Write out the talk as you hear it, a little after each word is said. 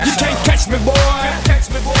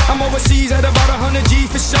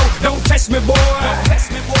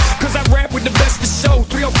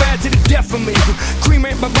for me.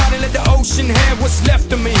 Cremate my body, let the ocean have what's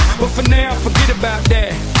left of me. But for now, forget about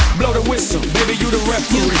that. Blow the whistle, baby, you the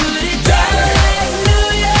referee. You put it down like New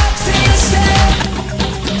York City.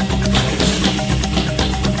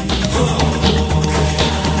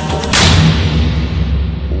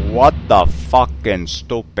 What the fucking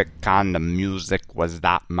stupid kind of music was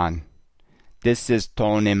that, man? This is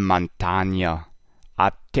Tony Montana.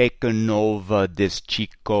 I've taken over this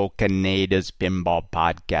Chico Canada's Pinball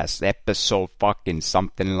Podcast, episode fucking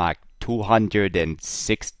something like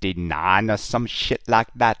 269 or some shit like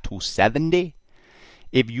that, 270?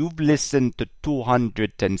 If you've listened to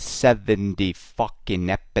 270 fucking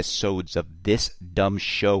episodes of this dumb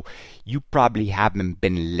show, you probably haven't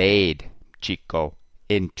been laid, Chico,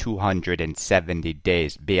 in 270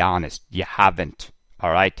 days. Be honest, you haven't.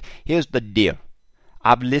 Alright? Here's the deal.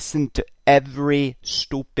 I've listened to every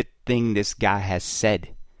stupid thing this guy has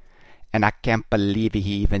said. And I can't believe he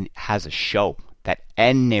even has a show that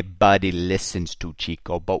anybody listens to,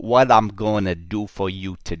 Chico. But what I'm gonna do for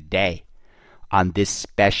you today on this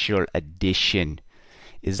special edition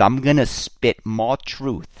is I'm gonna spit more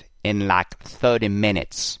truth in like 30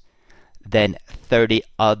 minutes than 30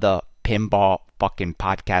 other pinball fucking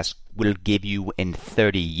podcasts will give you in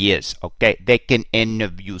 30 years, okay? They can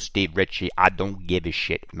interview Steve Ritchie. I don't give a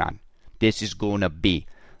shit, man. This is gonna be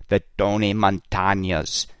the Tony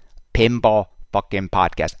Montana's pinball fucking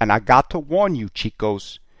podcast. And I got to warn you,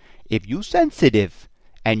 Chicos, if you sensitive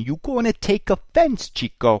and you gonna take offense,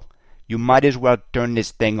 Chico, you might as well turn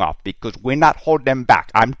this thing off because we're not holding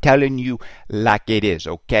back. I'm telling you like it is,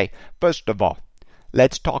 okay? First of all,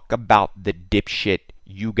 let's talk about the dipshit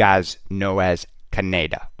you guys know as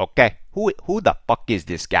Canada, okay? Who the fuck is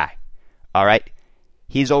this guy? Alright?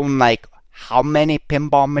 He's owned like how many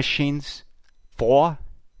pinball machines? 4?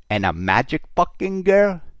 And a magic fucking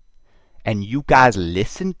girl? And you guys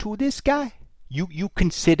listen to this guy? You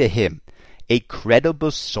consider him a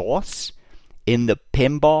credible source in the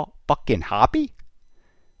pinball fucking hobby?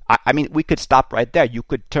 I mean, we could stop right there. You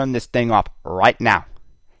could turn this thing off right now.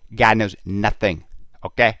 Guy knows nothing,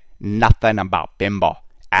 okay? Nothing about pinball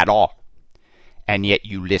at all. And yet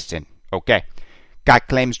you listen, okay? Guy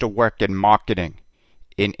claims to work in marketing,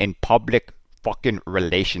 in public fucking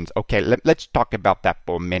relations. Okay, let's talk about that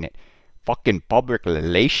for a minute. Fucking public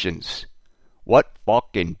relations. What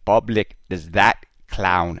fucking public does that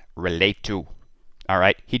clown relate to?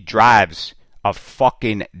 Alright, he drives a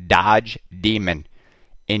fucking Dodge Demon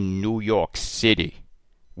in New York City,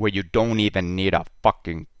 where you don't even need a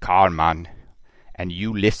fucking car, man. And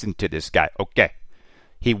you listen to this guy, okay?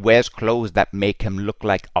 He wears clothes that make him look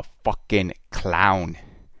like a fucking clown.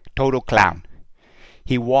 Total clown.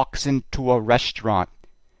 He walks into a restaurant.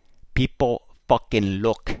 People fucking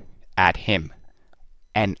look at him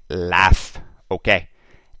and laugh, okay?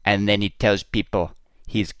 And then he tells people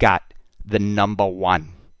he's got the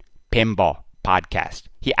 #1 pinball podcast.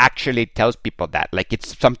 He actually tells people that like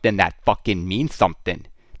it's something that fucking means something,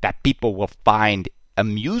 that people will find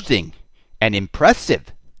amusing and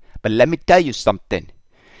impressive. But let me tell you something.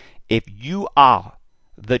 If you are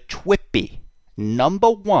the Twippy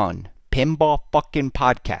 #1 pinball fucking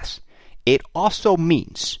podcast, it also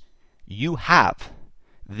means you have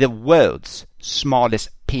the world's smallest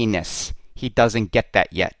penis. He doesn't get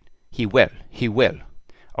that yet. He will.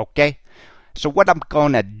 Okay? So what I'm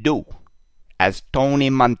gonna do as Tony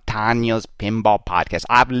Montana's pinball podcast,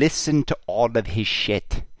 I've listened to all of his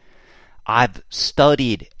shit. I've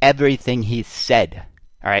studied everything he said.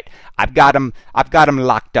 Alright, I've got him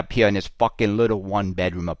locked up here in his fucking little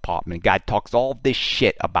 1-bedroom apartment. Guy talks all this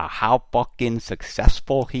shit about how fucking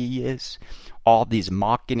successful he is. All these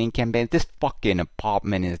marketing campaigns. This fucking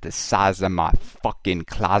apartment is the size of my fucking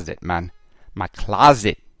closet, man. My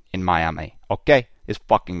closet in Miami. Okay? This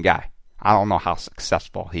fucking guy. I don't know how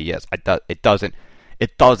successful he is. It doesn't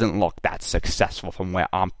look that successful from where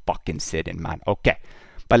I'm fucking sitting, man. Okay.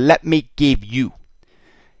 But let me give you,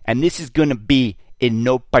 and this is gonna be in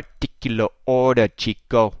no particular order,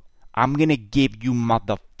 Chico. I'm gonna give you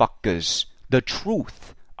motherfuckers the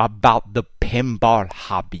truth about the pinball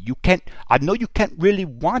hobby. I know you can't really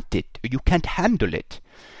want it, or you can't handle it,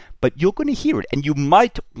 but you're gonna hear it, and you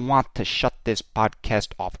might want to shut this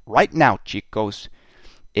podcast off right now, Chicos,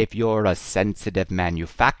 if you're a sensitive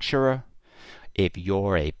manufacturer, if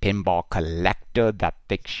you're a pinball collector that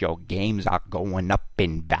thinks your games are going up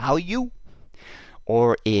in value,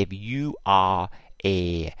 or if you are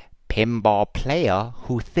a pinball player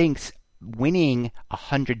who thinks winning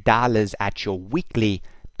 $100 at your weekly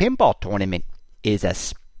pinball tournament is a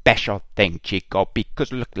special thing, Chico.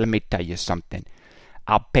 Because look, let me tell you something.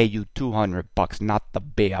 I'll pay you $200 not to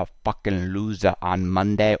be a fucking loser on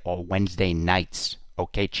Monday or Wednesday nights.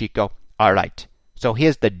 Okay, Chico? Alright, so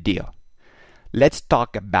here's the deal. Let's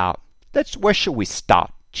talk about, where should we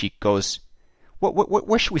start, Chicos?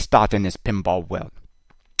 Where should we start in this pinball world?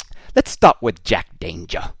 Let's start with Jack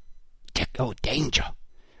Danger. Danger.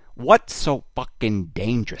 What's so fucking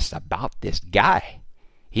dangerous about this guy?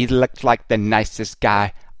 He looks like the nicest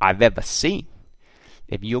guy I've ever seen.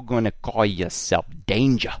 If you're gonna call yourself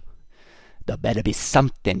Danger, there better be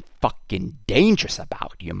something fucking dangerous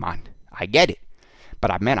about you, man. I get it.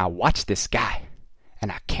 But I watch this guy,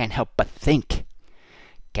 and I can't help but think,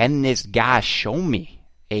 can this guy show me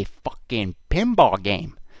a fucking pinball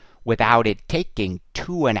game without it taking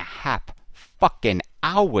 2.5 fucking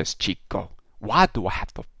hours, Chico? Why do I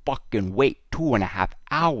have to fucking wait 2.5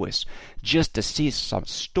 hours just to see some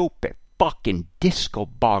stupid fucking disco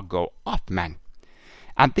ball go off, man?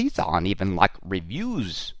 And these aren't even like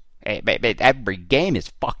reviews. Every game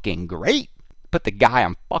is fucking great. Put the guy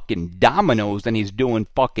on fucking dominoes and he's doing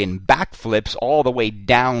fucking backflips all the way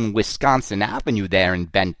down Wisconsin Avenue there in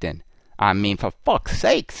Benton. I mean, for fuck's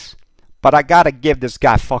sakes. But I gotta give this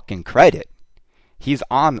guy fucking credit. He's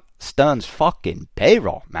on Stern's fucking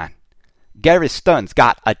payroll, man. Gary Stern's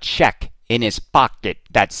got a check in his pocket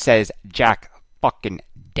that says Jack fucking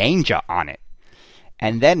Danger on it.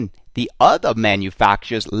 And then the other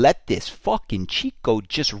manufacturers let this fucking Chico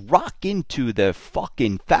just rock into the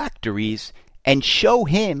fucking factories and show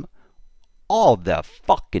him all the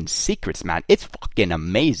fucking secrets, man. It's fucking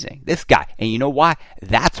amazing. This guy. And you know why?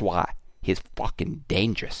 That's why he's fucking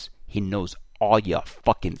dangerous. He knows all your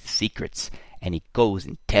fucking secrets. And he goes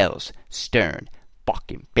and tells Stern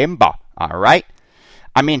fucking Pinball. Alright?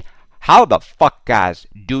 I mean, how the fuck, guys,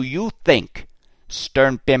 do you think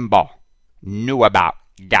Stern Pinball knew about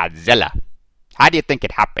Godzilla? How do you think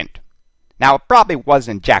it happened? Now, it probably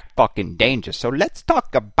wasn't Jack fucking Danger, so let's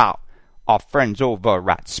talk about our friends over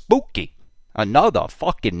at Spooky. Another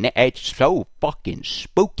fucking, it's so fucking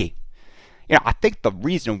spooky. You know, I think the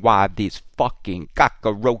reason why these fucking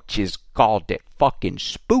cockroaches called it fucking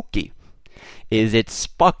spooky is it's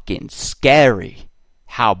fucking scary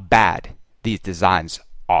how bad these designs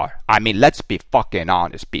are. I mean, let's be fucking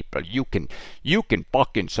honest, people. You can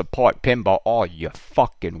fucking support pinball all you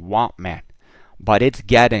fucking want, man. But it's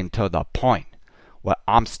getting to the point where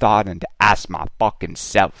I'm starting to ask my fucking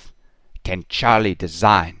self, can Charlie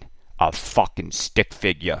design a fucking stick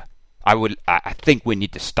figure? I think we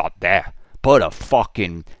need to start there. Put a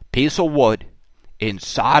fucking piece of wood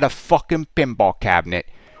inside a fucking pinball cabinet,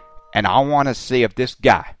 and I want to see if this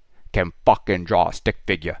guy can fucking draw a stick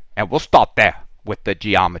figure. And we'll start there with the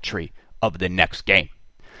geometry of the next game.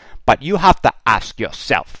 But you have to ask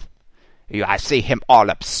yourself, I see him all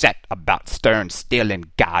upset about Stern stealing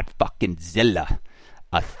God fucking Zilla,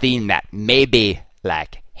 a theme that maybe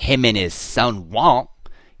like him and his son want.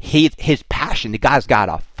 His passion, the guy's got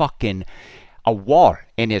a wall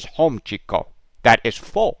in his home, Chico, that is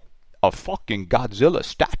full of fucking Godzilla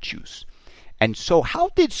statues. And so how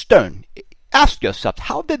did Stern, ask yourself,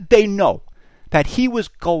 how did they know that he was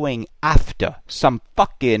going after some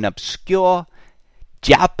fucking obscure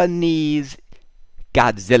Japanese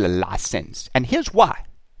Godzilla license? And here's why.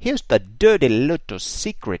 Here's the dirty little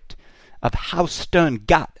secret of how Stern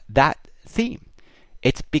got that theme.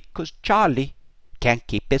 It's because Charlie can't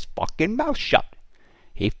keep his fucking mouth shut.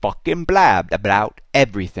 He fucking blabbed about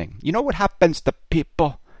everything. You know what happens to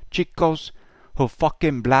people, Chicos, who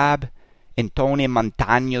fucking blab in Tony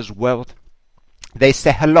Montana's world? They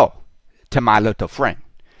say hello to my little friend.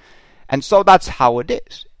 And so that's how it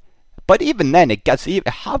is. But even then, it gets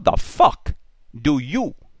even, how the fuck do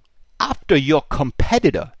you, after your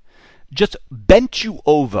competitor just bent you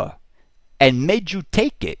over and made you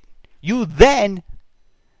take it, you then,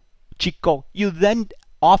 Chico, you then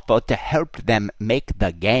offer to help them make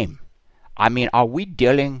the game? I mean, are we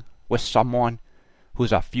dealing with someone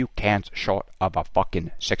who's a few cans short of a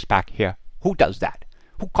fucking six-pack here? Who does that?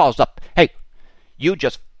 Who calls up, hey, you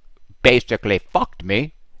just basically fucked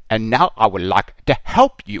me, and now I would like to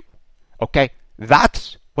help you. Okay?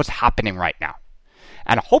 That's what's happening right now.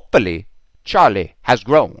 And hopefully, Charlie has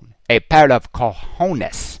grown a pair of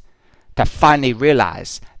cojones to finally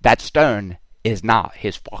realize that Stern is not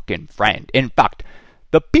his fucking friend. In fact,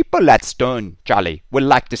 the people at Stern, Charlie, would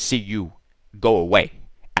like to see you go away.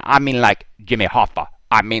 I mean like Jimmy Hoffa.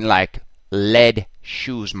 I mean like lead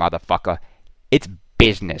shoes, motherfucker. It's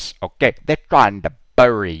business, okay? They're trying to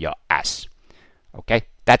bury your ass. Okay?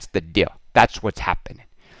 That's the deal. That's what's happening.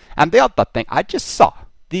 And the other thing, I just saw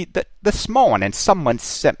this morning, someone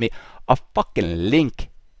sent me a fucking link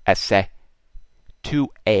essay to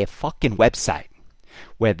a fucking website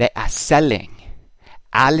where they are selling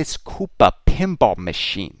Alice Cooper pinball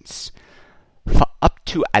machines for up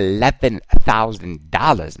to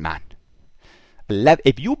 $11,000, man.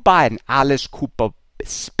 If you buy an Alice Cooper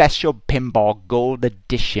special pinball gold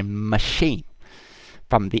edition machine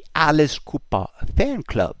from the Alice Cooper fan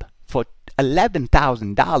club for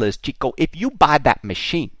 $11,000, Chico, if you buy that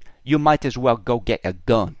machine, you might as well go get a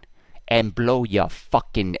gun and blow your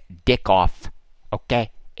fucking dick off,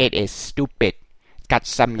 okay? It is stupid. It's got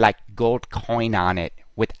some like gold coin on it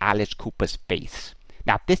with Alice Cooper's face.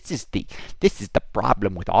 Now this is the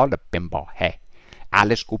problem with all the pinball. Hey,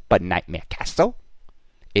 Alice Cooper Nightmare Castle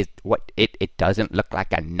is what it doesn't look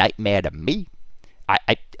like a nightmare to me.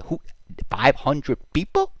 500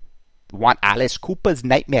 people want Alice Cooper's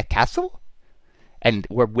Nightmare Castle, and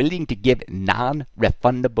we're willing to give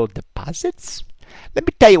non-refundable deposits? Let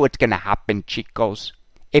me tell you what's gonna happen, chicos.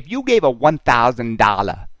 If you gave a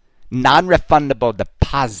 $1,000 non-refundable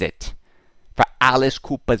deposit for Alice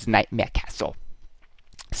Cooper's Nightmare Castle,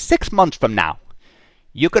 6 months from now,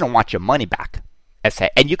 you're gonna want your money back,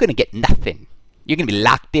 and you're gonna get nothing. You're gonna be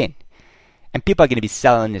locked in, and people are gonna be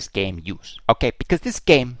selling this game used, okay? Because this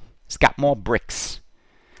game has got more bricks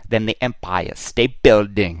than the Empire State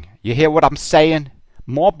Building. You hear what I'm saying?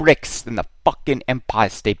 More bricks than the fucking Empire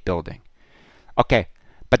State Building. Okay,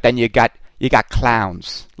 but then you got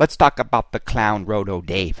clowns. Let's talk about the clown Roto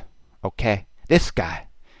Dave. Okay, this guy,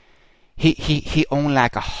 he owned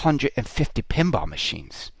like 150 pinball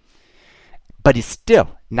machines, but he's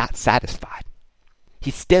still not satisfied.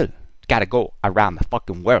 He's still got to go around the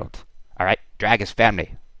fucking world. All right, drag his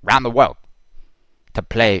family around the world to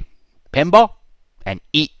play pinball and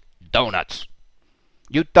eat donuts.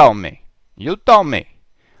 You told me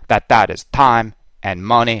that is time and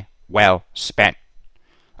money well spent.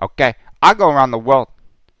 Okay? I go around the world.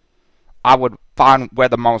 I would find where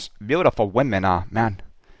the most beautiful women are, man.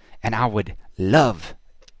 And I would love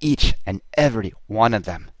each and every one of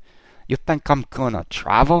them. You think I'm gonna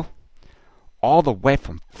travel? All the way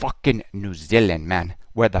from fucking New Zealand, man,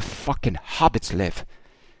 where the fucking hobbits live.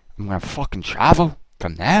 I'm gonna fucking travel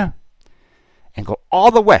from there and go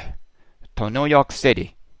all the way to New York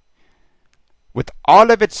City with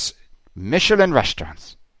all of its Michelin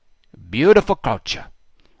restaurants, beautiful culture,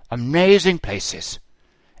 amazing places,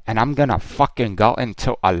 and I'm gonna fucking go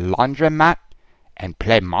into a laundromat and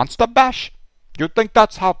play Monster Bash? You think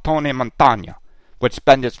that's how Tony Montana would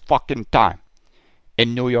spend his fucking time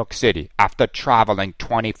in New York City after traveling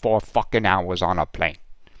 24 fucking hours on a plane?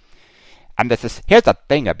 And here's the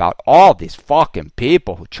thing about all these fucking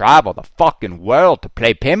people who travel the fucking world to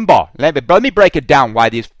play pinball. Let me break it down why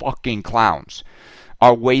these fucking clowns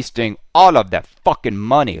are wasting all of their fucking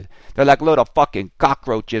money. They're like little fucking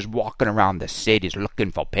cockroaches walking around the cities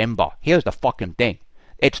looking for pinball. Here's the fucking thing.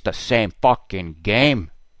 It's the same fucking game.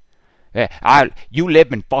 You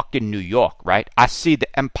live in fucking New York, right? I see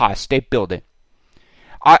the Empire State Building.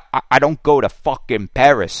 I don't go to fucking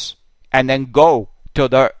Paris and then go to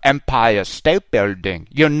the Empire State Building.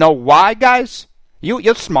 You know why, guys?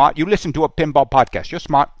 You're smart. You listen to a pinball podcast. You're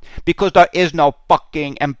smart. Because there is no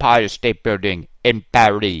fucking Empire State Building in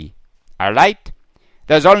Paris. Alright?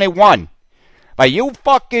 There's only one. But you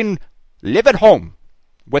fucking live at home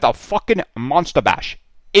with a fucking Monster Bash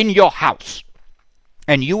in your house.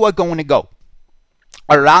 And you are going to go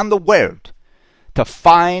around the world to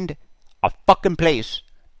find a fucking place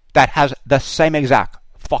that has the same exact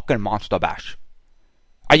fucking Monster Bash.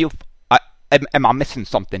 Am I missing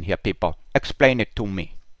something here, people? Explain it to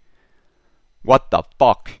me. What the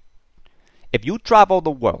fuck? If you travel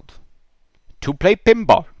the world to play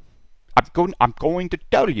pinball, I'm going to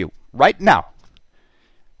tell you right now,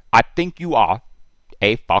 I think you are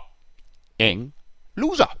a fucking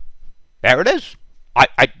loser. There it is.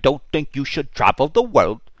 I don't think you should travel the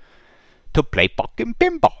world to play fucking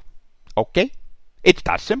pinball. Okay? It's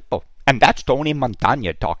that simple. And that's Tony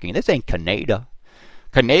Montana talking. This ain't Canada.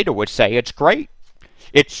 Canada would say it's great.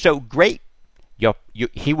 It's so great.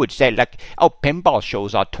 He would say, like, oh, pinball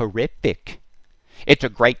shows are terrific. It's a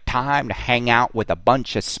great time to hang out with a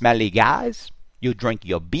bunch of smelly guys. You drink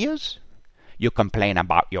your beers. You complain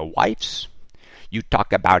about your wives. You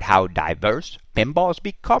talk about how diverse pinball's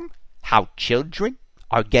become. How children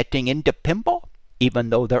are getting into pinball, even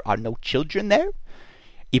though there are no children there.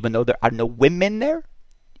 Even though there are no women there.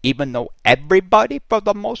 Even though everybody, for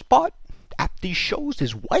the most part, at these shows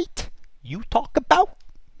is white. You talk about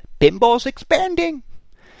pinball's expanding.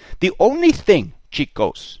 The only thing,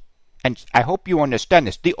 chicos, and I hope you understand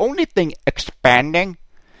this, the only thing expanding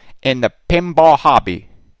in the pinball hobby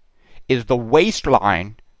is the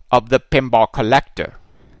waistline of the pinball collector.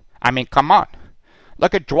 I mean, come on.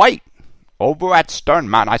 Look at Dwight Over at Stern,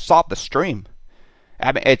 man, I saw the stream.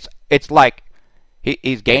 I mean, it's like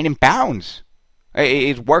he's gaining pounds.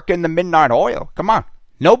 He's working the midnight oil. Come on.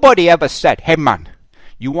 Nobody ever said, hey, man,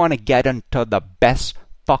 you want to get into the best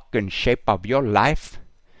fucking shape of your life?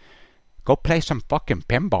 Go play some fucking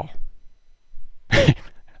pinball.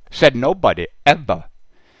 Said nobody ever.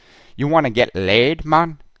 You want to get laid,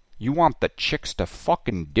 man? You want the chicks to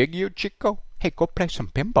fucking dig you, chico? Hey, go play some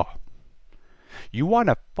pinball. You want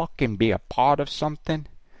to fucking be a part of something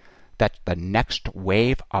that's the next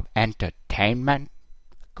wave of entertainment?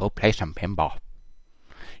 Go play some pinball.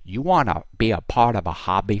 You want to be a part of a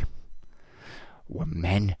hobby where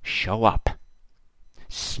men show up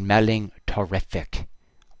smelling terrific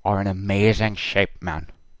or in amazing shape, man,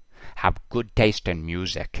 have good taste in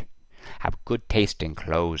music, have good taste in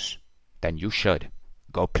clothes, then you should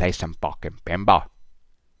go play some fucking pinball.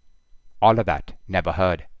 All of that never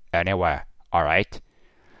heard anywhere, alright?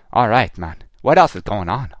 Alright, man. What else is going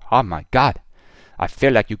on? Oh my god. I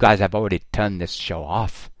feel like you guys have already turned this show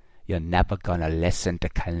off. You're never gonna listen to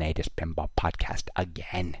Canada's Pinball Podcast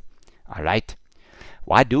again. Alright?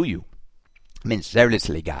 Why do you? I mean,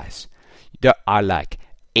 seriously, guys. There are like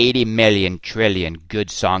 80 million trillion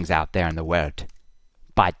good songs out there in the world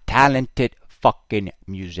by talented fucking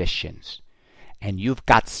musicians. And you've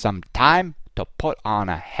got some time to put on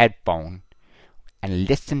a headphone and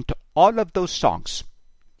listen to all of those songs.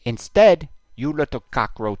 Instead, you little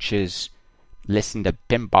cockroaches listen to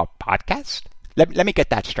Pinball Podcast? Let me get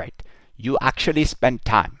that straight. You actually spend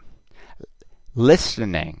time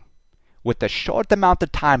listening with the short amount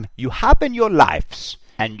of time you have in your lives,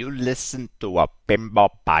 and you listen to a Pinball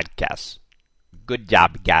Podcast. Good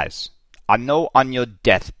job, guys. I know on your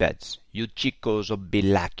deathbeds, you chicos will be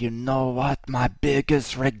like, you know what my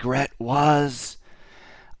biggest regret was?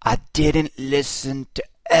 I didn't listen to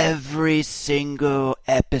every single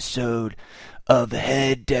episode of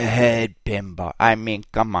Head to Head Pinball. I mean,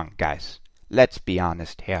 come on, guys. Let's be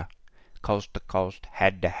honest here. Coast to coast,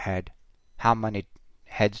 head to head. How many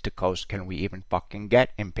heads to coast can we even fucking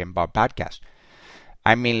get in Pinball Podcast?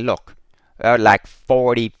 I mean, look, there are like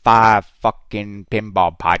 45 fucking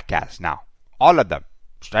pinball podcasts now. All of them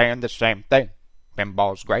saying the same thing.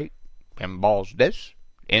 Pinball's great. Pinball's this.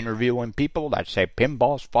 Interviewing people that say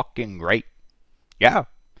pinball's fucking great. Yeah.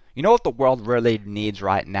 You know what the world really needs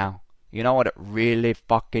right now? You know what it really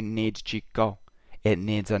fucking needs, Chico? It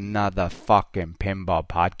needs another fucking pinball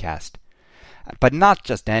podcast. But not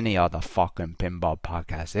just any other fucking pinball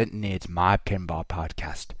podcast. It needs my pinball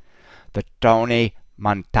podcast. The Tony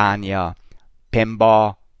Montana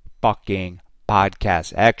Pinball fucking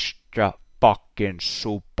podcast. Extra fucking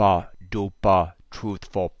super duper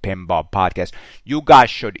truthful pinball podcast. You guys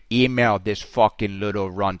should email this fucking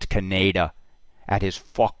little runt Canada at his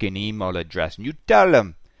fucking email address. And you tell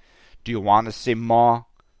him, do you want to see more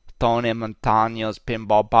Tony Montana's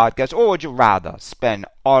Pinball Podcast? Or would you rather spend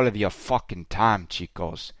all of your fucking time,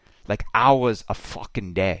 chicos, like hours a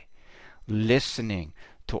fucking day, listening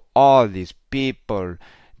to all these people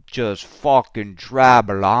just fucking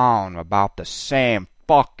drabble on about the same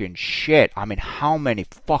fucking shit? I mean, how many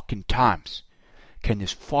fucking times can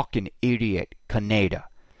this fucking idiot Canada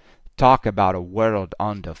talk about a world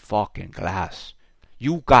under fucking glass?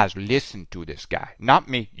 You guys listen to this guy. Not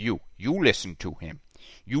me, you. You listen to him.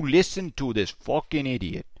 You listen to this fucking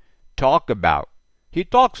idiot he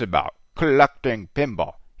talks about collecting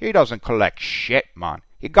pinball. He doesn't collect shit, man.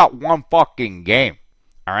 He got one fucking game,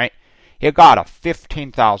 alright? He got a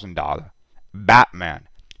 $15,000 Batman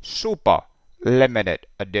Super Limited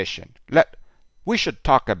Edition. We should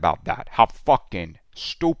talk about that, how fucking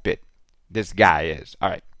stupid this guy is.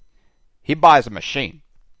 Alright, he buys a machine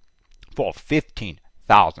for $15,000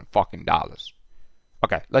 fucking dollars.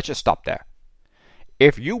 Okay, let's just stop there.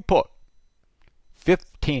 If you put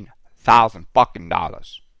 $15,000 fucking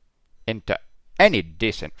dollars into any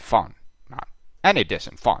decent fun,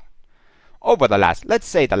 over the last, let's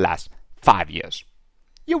say the last 5 years,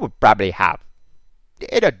 you would probably have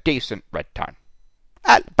a decent return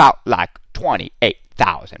at about like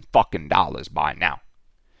 $28,000 fucking dollars by now.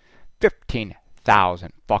 $15,000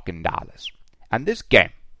 fucking dollars. And this game,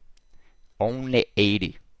 only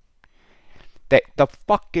 80. The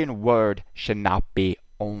fucking word should not be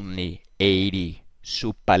only 80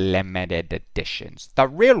 super limited editions. The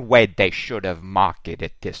real way they should have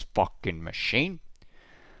marketed this fucking machine,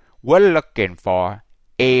 we're looking for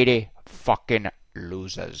 80 fucking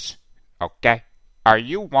losers. Okay? Are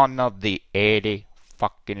you one of the 80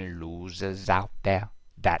 fucking losers out there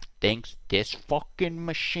that thinks this fucking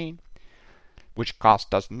machine, which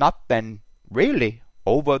cost us nothing really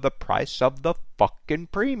over the price of the fucking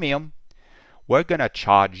premium, we're gonna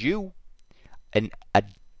charge you an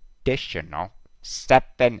additional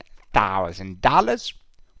 $7,000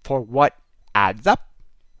 for what adds up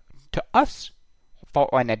to us for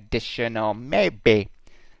an additional maybe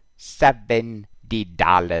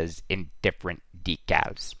 $70 in different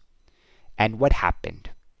decals. And what happened?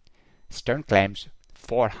 Stern claims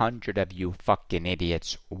 400 of you fucking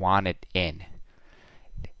idiots wanted in.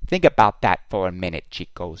 Think about that for a minute,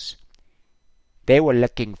 chicos. They were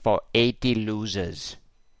looking for 80 losers,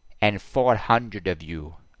 and 400 of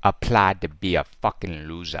you applied to be a fucking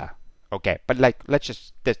loser. Okay, but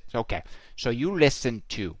okay. So you listen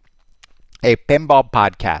to a pinball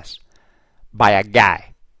podcast by a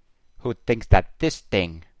guy who thinks that this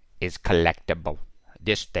thing is collectible,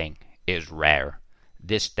 this thing is rare,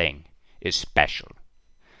 this thing is special.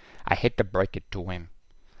 I hate to break it to him,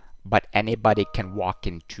 but anybody can walk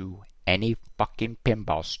into any fucking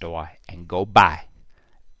pinball store and go buy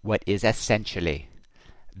what is essentially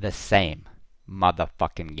the same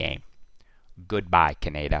motherfucking game. Goodbye,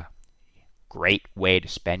 Canada. Great way to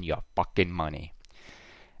spend your fucking money.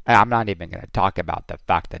 And I'm not even going to talk about the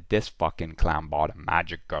fact that this fucking clown bought a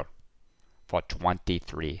Magic Girl for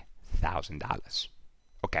 $23,000.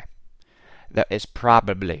 Okay. There is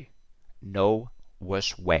probably no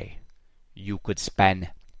worse way you could spend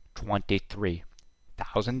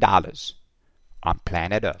 $23,000 on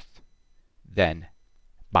planet Earth than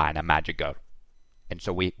buying a Magic Girl. And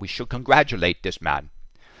so we should congratulate this man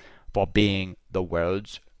for being the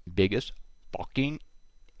world's biggest fucking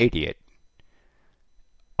idiot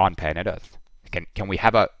on planet Earth. Can we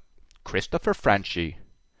have a Christopher Frenchie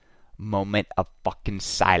moment of fucking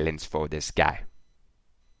silence for this guy?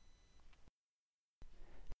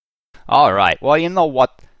 Alright, well, you know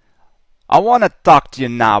what? I want to talk to you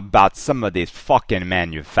now about some of these fucking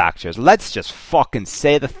manufacturers. Let's just fucking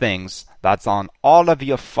say the things that's on all of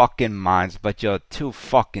your fucking minds, but you're too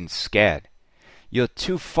fucking scared. You're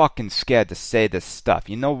too fucking scared to say this stuff.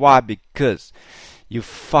 You know why? Because you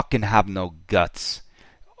fucking have no guts.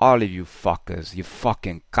 All of you fuckers, you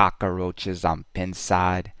fucking cockroaches on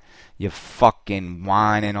Pinside. You fucking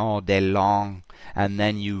whining all day long, and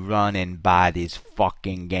then you run and buy these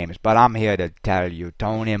fucking games. But I'm here to tell you,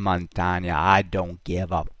 Tony Montana, I don't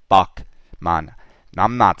give a fuck, man.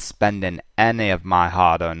 I'm not spending any of my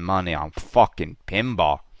hard-earned money on fucking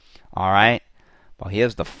pinball, alright? Well,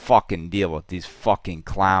 here's the fucking deal with these fucking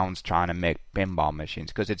clowns trying to make pinball machines,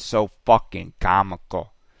 because it's so fucking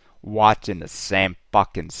comical. Watching the same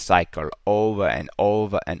fucking cycle over and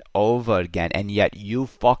over and over again, and yet you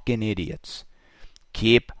fucking idiots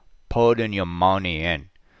keep putting your money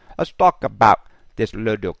in. Let's talk about this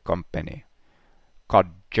little company called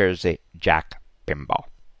Jersey Jack Pinball.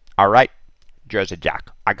 Alright? Jersey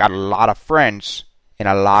Jack. I got a lot of friends in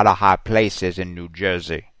a lot of high places in New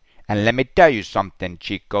Jersey. And let me tell you something,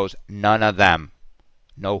 chicos, none of them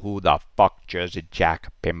know who the fuck Jersey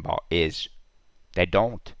Jack Pinball is. They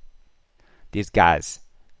don't. These guys,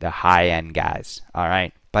 they're high-end guys,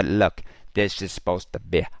 alright? But look, this is supposed to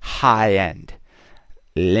be high-end,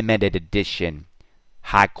 limited edition,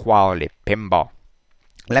 high-quality pinball.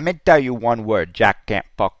 Let me tell you one word Jack can't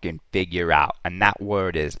fucking figure out, and that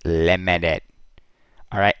word is limited.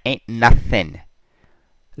 Alright? Ain't nothing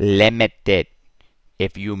limited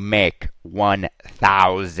if you make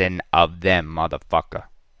 1,000 of them, motherfucker.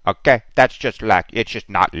 Okay? That's just like, it's just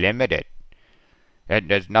not limited.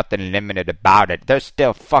 There's nothing limited about it. There's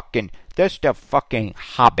still fucking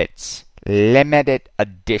hobbits, limited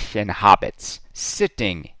edition hobbits,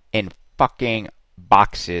 sitting in fucking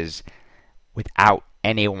boxes without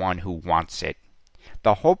anyone who wants it.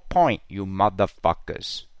 The whole point, you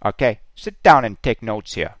motherfuckers, okay? Sit down and take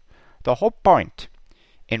notes here. The whole point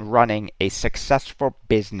in running a successful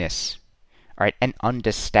business, alright, and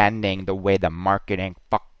understanding the way the marketing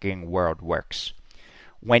fucking world works.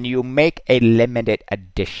 When you make a limited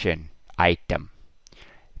edition item,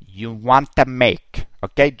 you want to make,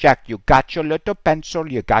 okay, Jack, you got your little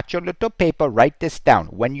pencil, you got your little paper, write this down.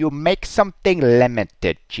 When you make something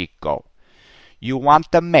limited, Chico, you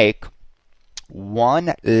want to make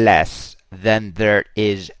one less than there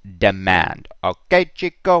is demand. Okay,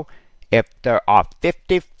 Chico? If there are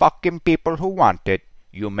 50 fucking people who want it,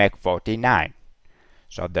 you make 49.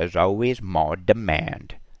 So there's always more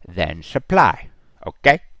demand than supply.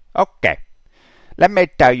 Okay? Okay. Let me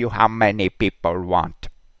tell you how many people want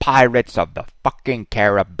Pirates of the fucking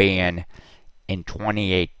Caribbean in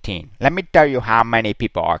 2018. Let me tell you how many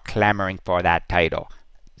people are clamoring for that title.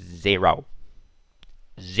 0.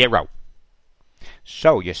 0.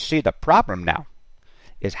 So, you see, the problem now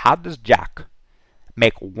is, how does Jack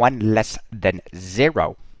make one less than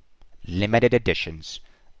 0 limited editions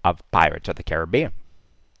of Pirates of the Caribbean?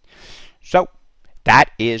 So,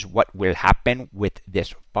 That is what will happen with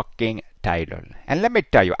this fucking title. And let me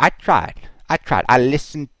tell you, I tried. I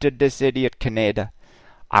listened to this idiot Canada.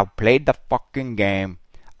 I played the fucking game.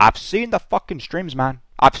 I've seen the fucking streams, man.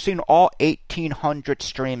 I've seen all 1,800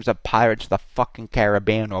 streams of Pirates of the fucking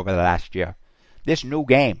Caribbean over the last year. This new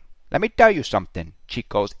game, let me tell you something,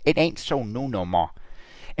 chicos, it ain't so new no more.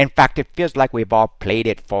 In fact, it feels like we've all played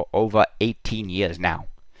it for over 18 years now.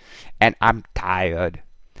 And I'm tired.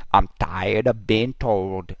 I'm tired of being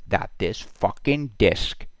told that this fucking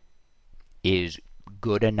disc is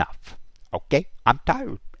good enough. Okay? I'm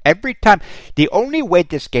tired. Every time. The only way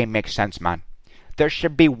this game makes sense, man, there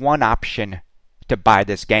should be one option to buy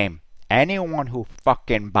this game. Anyone who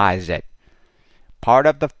fucking buys it, part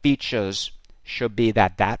of the features should be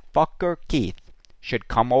that fucker Keith should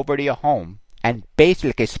come over to your home and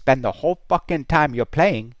basically spend the whole fucking time you're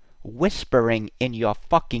playing whispering in your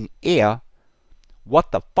fucking ear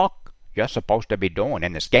what the fuck you're supposed to be doing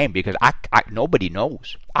in this game, because nobody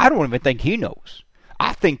knows. I don't even think he knows.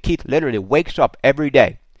 I think Keith literally wakes up every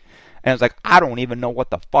day and it's like, I don't even know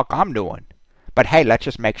what the fuck I'm doing. But hey, let's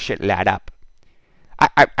just make shit add up.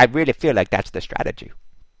 I really feel like that's the strategy.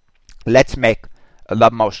 Let's make the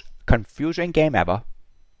most confusing game ever.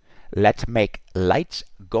 Let's make lights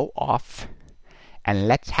go off, and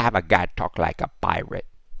let's have a guy talk like a pirate.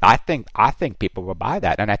 I think people will buy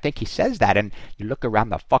that, and I think he says that, and you look around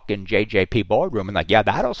the fucking JJP boardroom and like, yeah,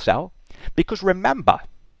 that'll sell. Because remember,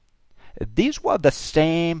 these were the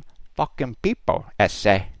same fucking people,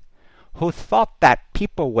 essay, who thought that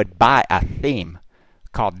people would buy a theme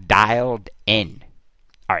called Dialed In.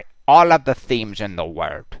 Alright, all of the themes in the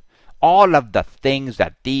world, all of the things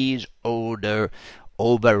that these older,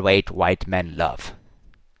 overweight white men love.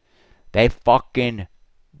 They fucking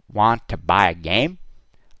want to buy a game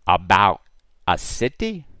about a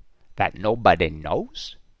city that nobody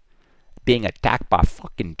knows being attacked by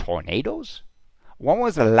fucking tornadoes? When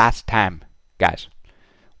was the last time, guys,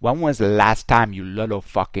 when was the last time you little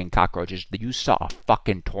fucking cockroaches that you saw a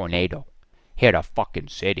fucking tornado hit a fucking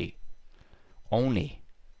city? Only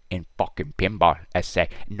in fucking Pinball, I say.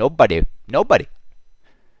 Nobody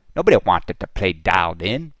wanted to play Dialed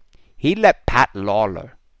In. He let Pat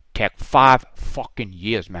Lawler take 5 fucking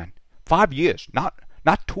years, man. 5 years, not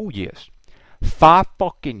 2 years. 5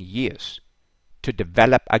 fucking years to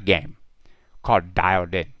develop a game called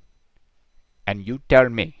Dialed In. And you tell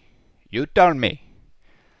me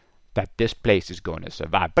that this place is going to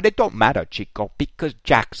survive. But it don't matter, Chico, because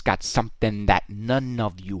Jack's got something that none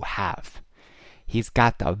of you have. He's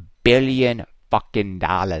got $1 billion fucking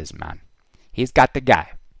dollars, man. He's got the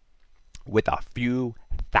guy with a few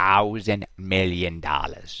 $1,000 million.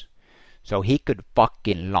 So he could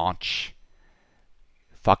fucking launch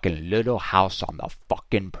fucking Little House on the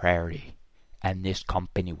fucking Prairie, and this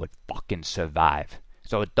company would fucking survive.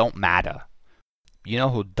 So it don't matter. You know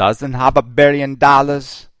who doesn't have $1 billion?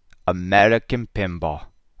 American Pinball.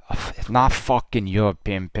 It's not fucking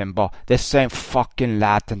European Pinball. This ain't fucking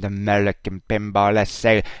Latin American Pinball. Let's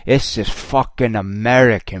say it's just fucking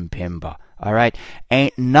American Pinball. Alright?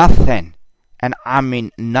 Ain't nothing, and I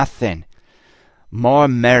mean nothing, more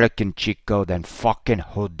American, Chico, than fucking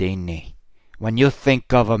Houdini. When you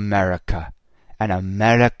think of America and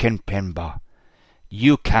American Pinball,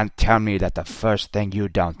 you can't tell me that the first thing you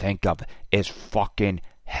don't think of is fucking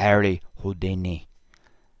Harry Houdini.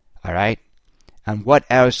 Alright? And what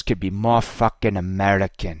else could be more fucking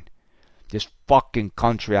American? This fucking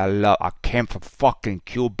country I love. I came from fucking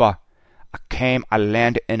Cuba. I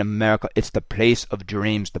landed in America. It's the place of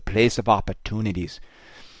dreams, the place of opportunities.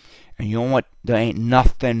 And you know what? There ain't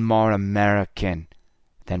nothing more American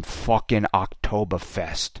than fucking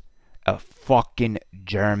Oktoberfest. A fucking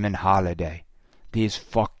German holiday. These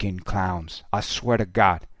fucking clowns. I swear to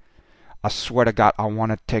God, I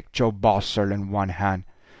want to take Joe Bosser in one hand,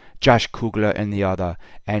 Josh Kugler in the other,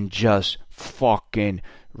 and just fucking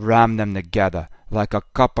ram them together like a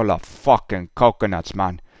couple of fucking coconuts,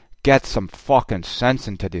 man. Get some fucking sense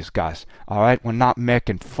into these guys, alright? We're not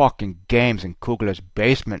making fucking games in Kugler's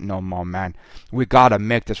basement no more, man. We gotta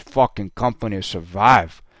make this fucking company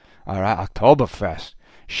survive, alright? Oktoberfest.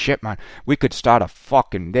 Shit, man. We could start a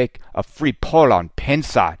free poll on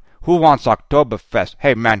Pinside. Who wants Oktoberfest?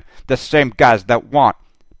 Hey, man, the same guys that want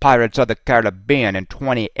Pirates of the Caribbean in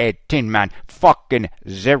 2018, man. Fucking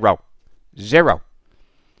zero.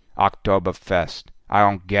 Oktoberfest. I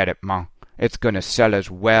don't get it, man. It's gonna sell as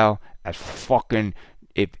well as fucking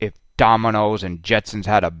if Domino's and Jetsons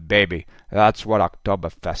had a baby. That's what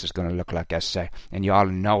Oktoberfest is gonna look like, I say. And y'all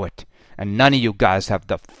know it. And none of you guys have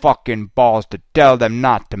the fucking balls to tell them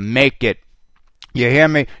not to make it. You hear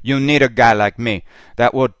me? You need a guy like me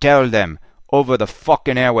that will tell them over the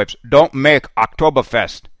fucking airwaves. Don't make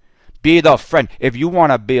Oktoberfest. Be the friend. If you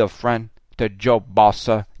want to be a friend to Joe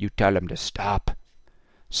Bossa, you tell him to stop.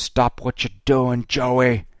 Stop what you're doing,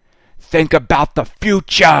 Joey. Think about the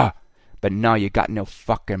future. But no, you got no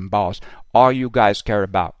fucking balls. All you guys care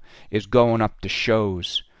about is going up to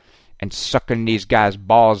shows and sucking these guys'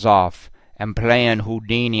 balls off and playing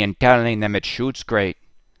Houdini and telling them it shoots great.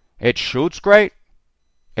 It shoots great?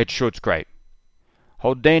 It shoots great.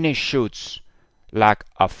 Houdini shoots like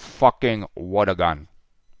a fucking water gun.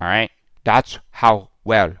 Alright? That's how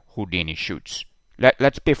well Houdini shoots.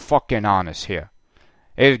 Let's be fucking honest here.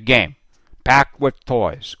 It's a game. Packed with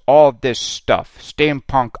toys. All this stuff.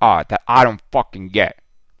 Steampunk art that I don't fucking get.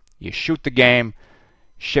 You shoot the game,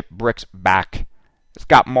 ship bricks back. It's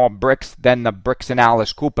got more bricks than the bricks in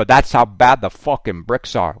Alice Cooper. That's how bad the fucking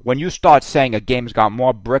bricks are. When you start saying a game's got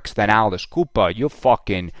more bricks than Alice Cooper, you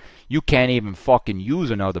can't even fucking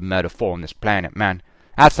use another metaphor on this planet, man.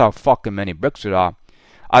 That's how fucking many bricks there are.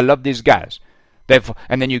 I love these guys.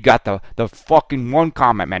 And then you got the fucking one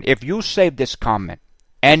comment, man. If you save this comment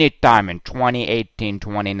anytime in 2018,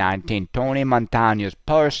 2019, Tony Montana's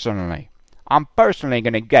I'm personally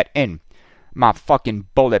gonna get in my fucking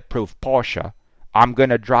bulletproof Porsche. I'm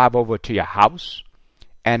gonna drive over to your house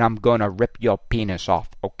and I'm gonna rip your penis off,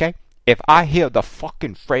 okay? If I hear the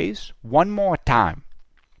fucking phrase one more time,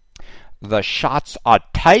 the shots are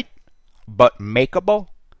tight but makeable,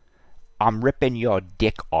 I'm ripping your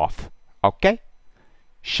dick off, okay?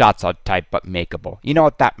 Shots are tight but makeable. You know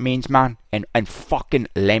what that means, man? In fucking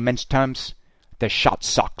layman's terms, the shot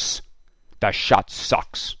sucks. The shot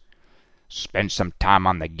sucks. Spend some time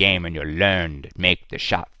on the game and you'll learn to make the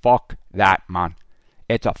shot. Fuck that, man.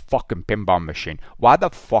 It's a fucking pinball machine. Why the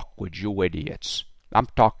fuck would you idiots? I'm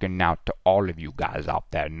talking now to all of you guys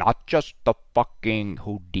out there, not just the fucking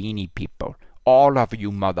Houdini people. All of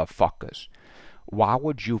you motherfuckers. Why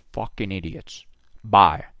would you fucking idiots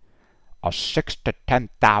buy a $6,000 to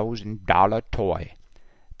 $10,000 toy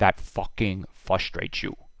that fucking frustrates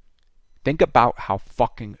you? Think about how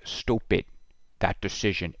fucking stupid that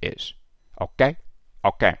decision is. Okay?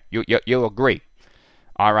 Okay. You agree.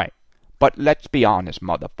 Alright. But let's be honest,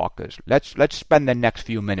 motherfuckers. Let's spend the next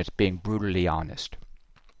few minutes being brutally honest.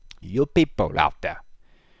 You people out there,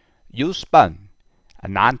 you spend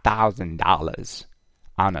 $9,000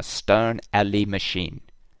 on a Stern LE machine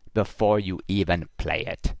before you even play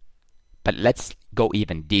it. But let's go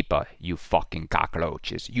even deeper, you fucking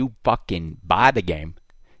cockroaches. You fucking buy the game.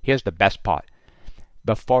 Here's the best part.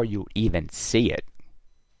 Before you even see it.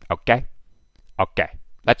 Okay? Okay.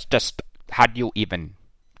 Let's just... How do you even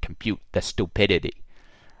compute the stupidity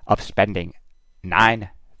of spending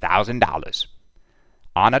 $9,000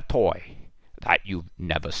 on a toy that you've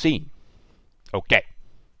never seen? Okay.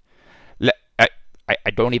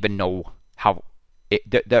 I don't even know how...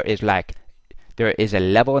 There is a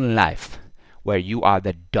level in life where you are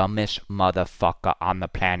the dumbest motherfucker on the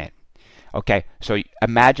planet. Okay, so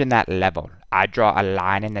imagine that level. I draw a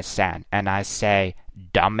line in the sand and I say,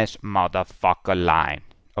 dumbest motherfucker line.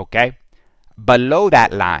 Okay? Below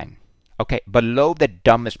that line, okay, below the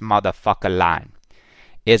dumbest motherfucker line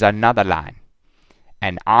is another line.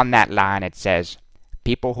 And on that line it says,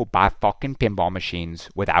 people who buy fucking pinball machines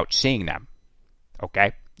without seeing them.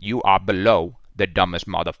 Okay? You are below the dumbest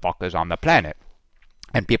motherfuckers on the planet.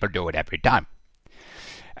 And people do it every time.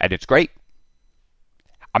 And it's great.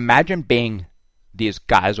 Imagine being these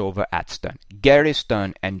guys over at Stern. Gary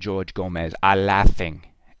Stern and George Gomez are laughing.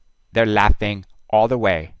 They're laughing all the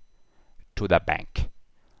way to the bank.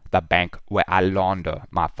 The bank where I launder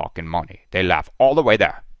my fucking money. They laugh all the way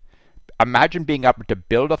there. Imagine being able to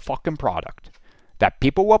build a fucking product that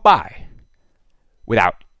people will buy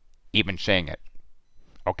without even seeing it.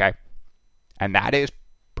 Okay? And that is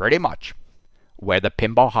pretty much where the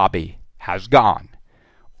pinball hobby has gone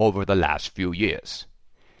over the last few years.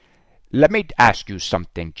 Let me ask you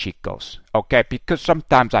something, chicos, okay? Because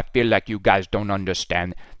sometimes I feel like you guys don't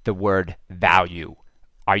understand the word value.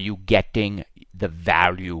 Are you getting the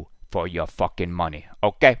value for your fucking money,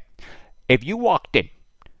 okay? If you walked in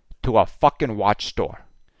to a fucking watch store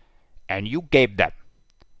and you gave them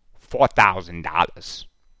 $4,000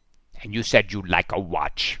 and you said you'd like a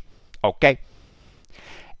watch, okay?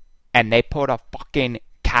 And they put a fucking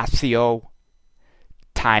Casio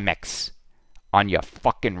Timex on your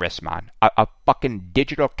fucking wrist, man. A fucking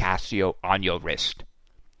digital Casio on your wrist.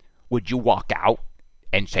 Would you walk out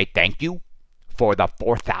and say thank you for the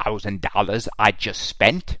 $4,000 I just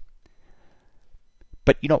spent?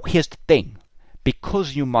 But you know, here's the thing.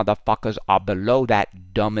 Because you motherfuckers are below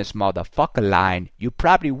that dumbest motherfucker line, you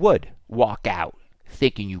probably would walk out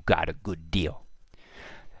thinking you got a good deal.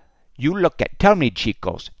 Tell me,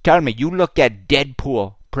 Chicos, you look at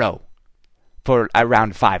Deadpool Pro for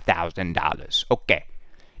around $5,000. Okay,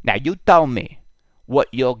 now you tell me what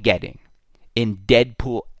you're getting in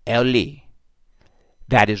Deadpool LE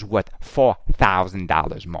that is worth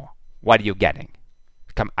 $4,000 more. What are you getting?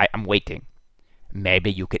 I'm waiting.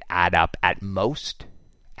 Maybe you could add up at most,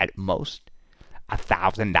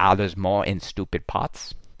 $1,000 more in stupid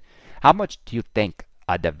parts. How much do you think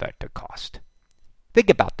a diverter cost? Think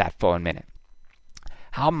about that for a minute.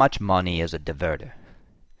 How much money is a diverter?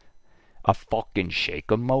 A fucking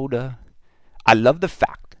shaker motor? I love the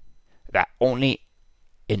fact that only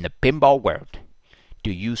in the pinball world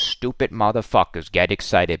do you stupid motherfuckers get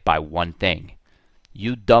excited by one thing.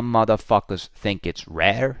 You dumb motherfuckers think it's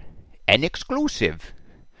rare and exclusive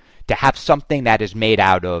to have something that is made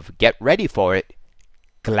out of, get ready for it,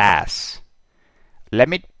 glass. Let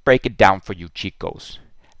me break it down for you, Chicos.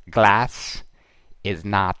 Glass is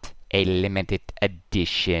not a limited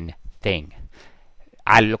edition thing.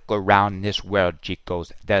 I look around this world,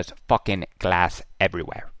 Chicos, there's fucking glass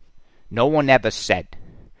everywhere. No one ever said,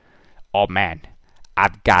 oh man,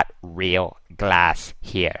 I've got real glass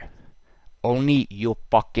here. Only you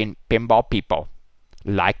fucking pinball people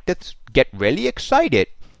like to get really excited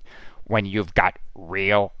when you've got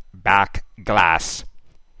real back glass.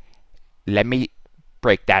 Let me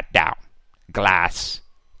break that down. Glass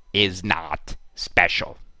is not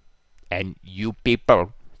special. And you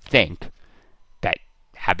people think that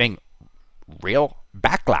having real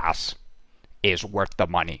back glass is worth the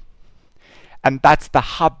money. And that's the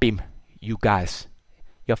hobby, you guys.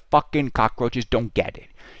 Your fucking cockroaches don't get it.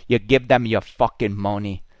 You give them your fucking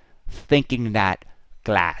money thinking that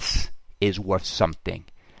glass is worth something.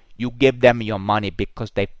 You give them your money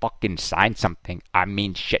because they fucking signed something. I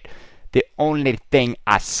mean shit. The only thing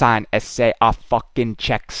I sign is say are fucking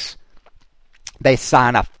checks. They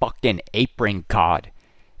sign a fucking apron card.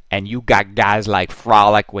 And you got guys like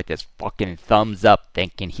Frolic with his fucking thumbs up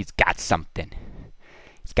thinking he's got something.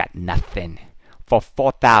 He's got nothing. For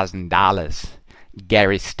 $4,000,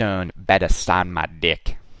 Gary Stern better sign my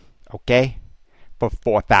dick. Okay? For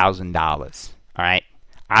 $4,000. Alright?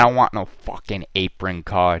 I don't want no fucking apron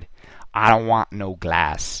card. I don't want no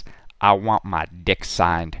glass. I want my dick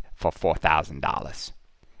signed for $4,000.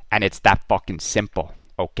 And it's that fucking simple.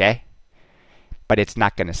 Okay? But it's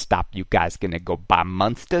not gonna stop you guys gonna go buy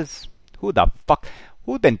Munsters. Who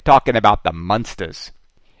been talking about the Munsters?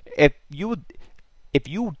 If you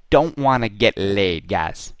don't want to get laid,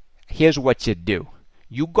 guys, here's what you do.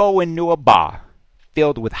 You go into a bar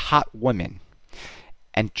filled with hot women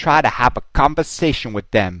and try to have a conversation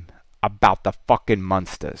with them about the fucking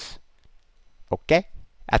Munsters. Okay?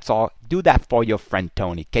 That's all. Do that for your friend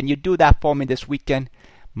Tony. Can you do that for me this weekend?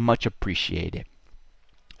 Much appreciated.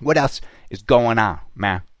 What else is going on,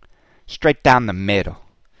 man? Straight down the middle.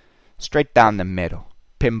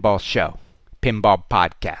 Pinball show. Pinball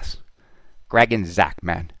podcast. Greg and Zach,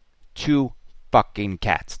 man. Two fucking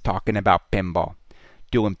cats talking about pinball.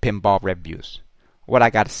 Doing pinball reviews. What I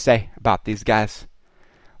gotta say about these guys?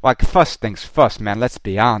 Like, first things first, man, let's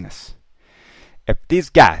be honest. If these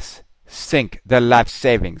guys sink their life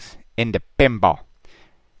savings into pinball,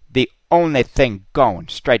 the only thing going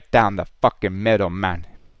straight down the fucking middle, man,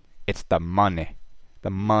 it's the money. The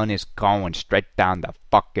money's going straight down the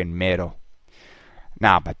fucking middle.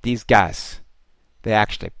 Now, but these guys, they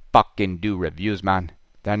actually fucking do reviews, man.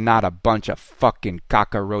 They're not a bunch of fucking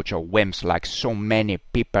cockroach or wimps like so many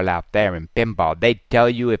people out there in pinball. They tell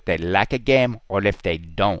you if they like a game or if they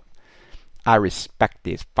don't. I respect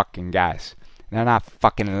these fucking guys. They're not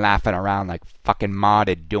fucking laughing around like fucking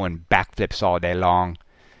Marty doing backflips all day long,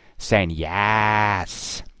 saying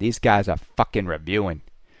yes. These guys are fucking reviewing.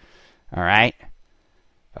 Alright?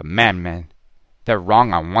 But man, they're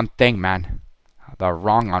wrong on one thing, man. They're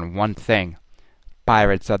wrong on one thing.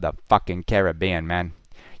 Pirates of the fucking Caribbean, man.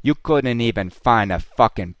 You couldn't even find a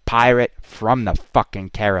fucking pirate from the fucking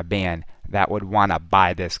Caribbean that would want to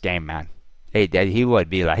buy this game, man. He would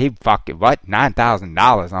be like, he fucking, what?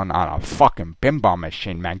 $9,000 on a fucking pinball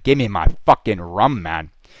machine, man. Give me my fucking rum, man.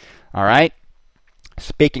 Alright?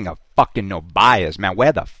 Speaking of fucking no buyers, man,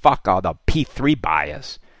 where the fuck are the P3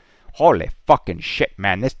 buyers? Holy fucking shit,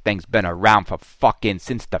 man. This thing's been around for fucking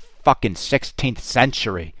since the fucking 16th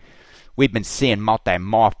century. We've been seeing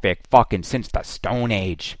multimorphic fucking since the Stone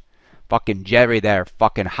Age. Fucking Jerry there,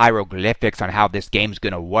 fucking hieroglyphics on how this game's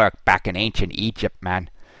gonna work back in ancient Egypt, man.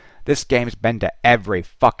 This game's been to every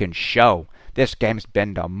fucking show. This game's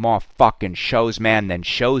been to more fucking shows, man, than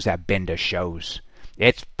shows have been to shows.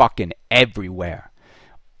 It's fucking everywhere.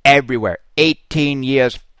 Everywhere. 18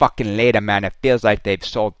 years fucking later, man, it feels like they've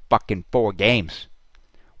sold fucking 4 games.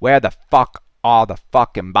 Where the fuck are the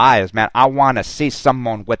fucking buyers, man? I want to see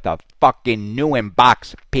someone with a fucking new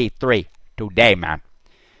inbox P3 today, man.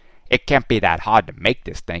 It can't be that hard to make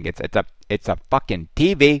this thing. It's a fucking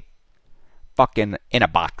TV fucking in a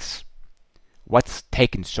box. What's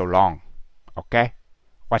taking so long? Okay?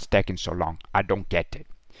 What's taking so long? I don't get it.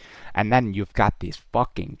 And then you've got these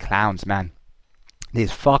fucking clowns, man.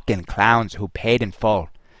 These fucking clowns who paid in full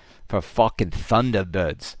for fucking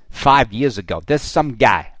Thunderbirds 5 years ago. There's some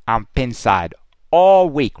guy on Pinside all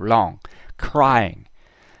week long crying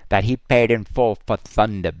that he paid in full for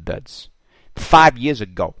Thunderbirds. 5 years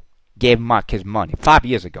ago, gave Mark his money. 5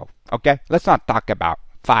 years ago, okay? Let's not talk about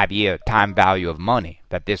 5-year time value of money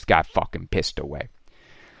that this guy fucking pissed away.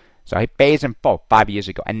 So he pays in full 5 years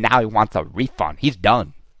ago, and now he wants a refund. He's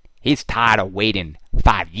done. He's tired of waiting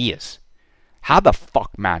 5 years. How the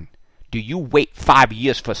fuck, man, do you wait 5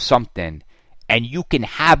 years for something and you can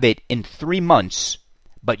have it in 3 months,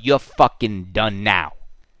 but you're fucking done now?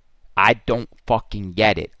 I don't fucking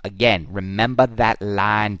get it. Again, remember that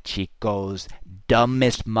line, chicos.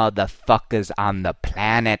 Dumbest motherfuckers on the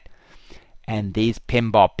planet. And these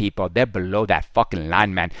pinball people, they're below that fucking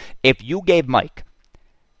line, man. If you gave Mike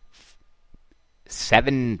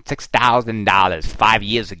 $6,000 5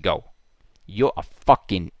 years ago, you're a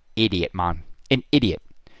fucking idiot, man. An idiot.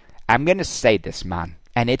 I'm gonna say this, man,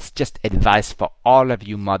 and it's just advice for all of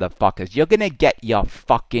you motherfuckers. You're gonna get your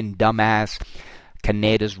fucking dumbass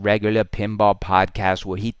Kaneda's regular pinball podcast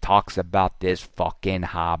where he talks about this fucking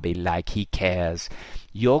hobby like he cares.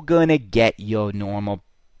 You're gonna get your normal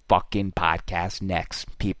fucking podcast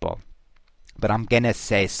next, people. But I'm gonna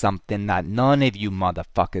say something that none of you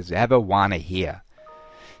motherfuckers ever wanna hear.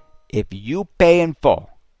 If you pay in full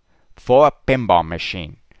for a pinball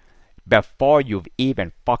machine before you've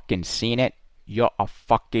even fucking seen it, you're a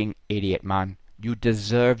fucking idiot, man. You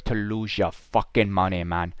deserve to lose your fucking money,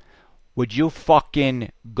 man. Would you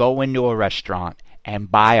fucking go into a restaurant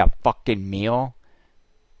and buy a fucking meal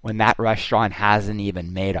when that restaurant hasn't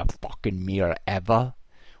even made a fucking meal ever?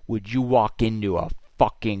 Would you walk into a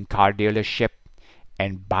fucking car dealership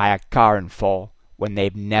and buy a car in full when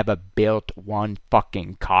they've never built one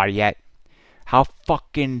fucking car yet? How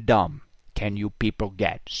fucking dumb can you people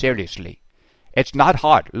get? Seriously. It's not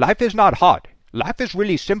hard. Life is not hard. Life is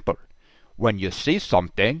really simple. When you see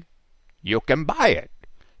something, you can buy it.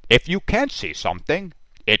 If you can't see something,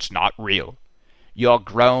 it's not real. You're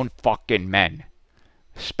grown fucking men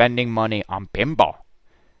spending money on pinball.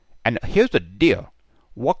 And here's the deal.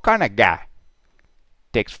 What kind of guy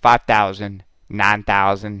takes $5,000,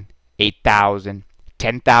 $9,000, $8,000,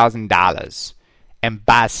 $10,000 and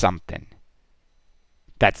buys something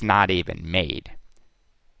that's not even made,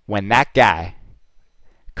 when that guy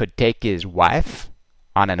could take his wife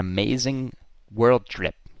on an amazing world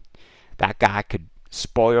trip? That guy could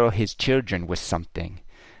spoil his children with something.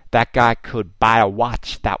 That guy could buy a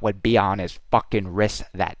watch that would be on his fucking wrist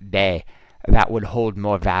that day that would hold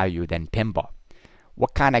more value than pinball.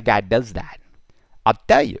 What kind of guy does that? I'll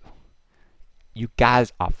tell you. You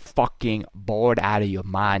guys are fucking bored out of your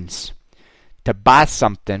minds. To buy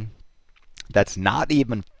something that's not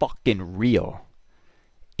even fucking real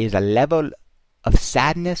is a level of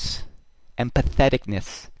sadness and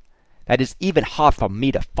patheticness that is even hard for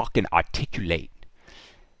me to fucking articulate.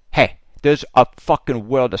 Hey, there's a fucking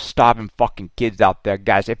world of starving fucking kids out there,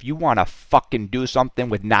 guys. If you want to fucking do something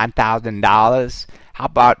with $9,000, how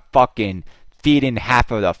about fucking feeding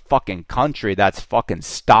half of the fucking country that's fucking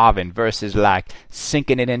starving versus like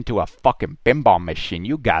sinking it into a fucking pinball machine?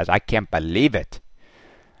 You guys, I can't believe it.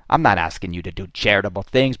 I'm not asking you to do charitable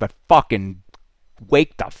things, but fucking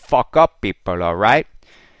wake the fuck up, people, alright?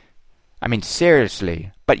 I mean,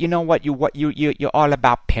 seriously. But you know what? You're all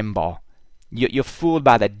about pinball. You're fooled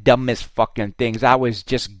by the dumbest fucking things. I was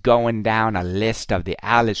just going down a list of the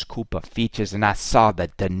Alice Cooper features and I saw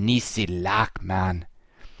the Denise Lock, man.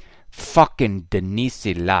 Fucking Denise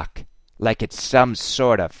Lock. Like it's some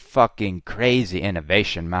sort of fucking crazy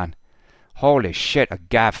innovation, man. Holy shit, a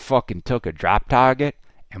guy fucking took a drop target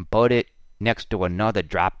and put it next to another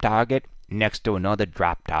drop target, next to another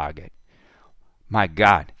drop target. My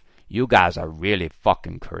God, you guys are really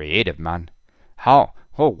fucking creative, man. Oh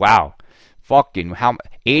wow. Fucking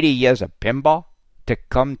 80 years of pinball to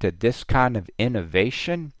come to this kind of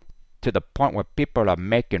innovation to the point where people are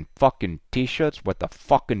making fucking t-shirts with the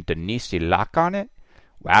fucking Denise Lock on it?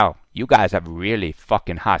 Wow, you guys have really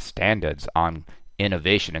fucking high standards on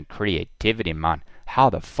innovation and creativity, man. How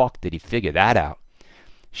the fuck did he figure that out?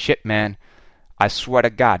 Shit, man. I swear to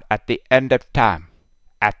God, at the end of time,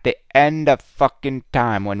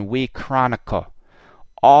 when we chronicle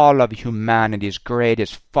all of humanity's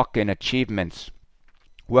greatest fucking achievements,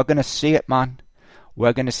 We're gonna see it, man.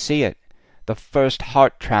 We're gonna see it. The first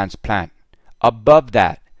heart transplant. Above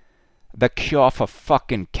that, the cure for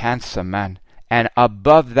fucking cancer, man. And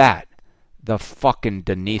above that, the fucking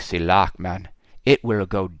Denise Locke, man. It will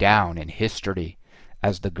go down in history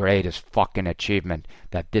as the greatest fucking achievement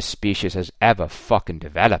that this species has ever fucking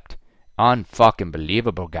developed. Unfucking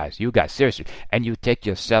believable, guys. You guys, seriously. And you take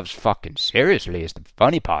yourselves fucking seriously is the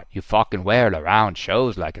funny part. You fucking wear it around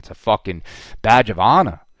shows like it's a fucking badge of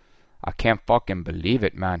honor. I can't fucking believe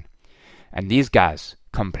it, man. And these guys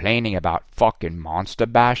complaining about fucking Monster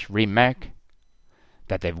Bash remake,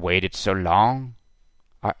 that they've waited so long.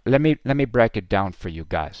 Let me break it down for you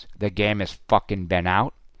guys. The game has fucking been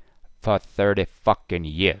out for 30 fucking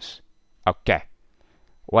years. Okay.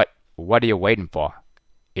 What are you waiting for?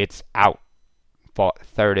 It's out for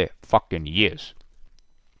 30 fucking years.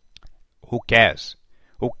 Who cares?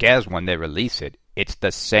 Who cares when they release it? It's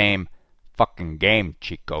the same fucking game,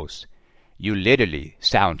 chicos. You literally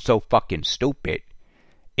sound so fucking stupid.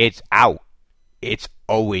 It's out. It's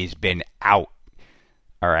always been out.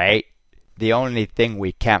 Alright? The only thing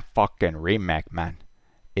we can't fucking remake, man,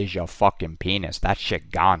 is your fucking penis. That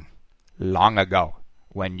shit gone. Long ago.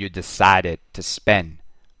 When you decided to spend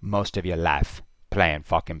most of your life playing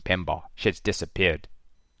fucking pinball. Shit's disappeared.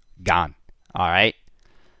 Gone. Alright?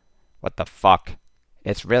 What the fuck?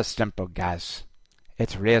 It's real simple, guys.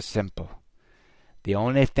 It's real simple. The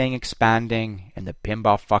only thing expanding in the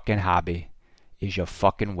pinball fucking hobby is your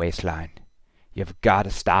fucking waistline. You've gotta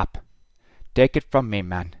stop. Take it from me,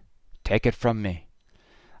 man. Take it from me.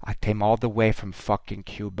 I came all the way from fucking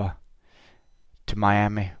Cuba to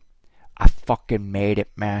Miami. I fucking made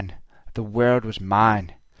it, man. The world was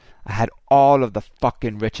mine. I had all of the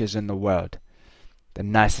fucking riches in the world. The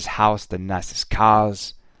nicest house, the nicest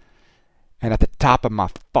cars. And at the top of my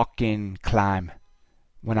fucking climb,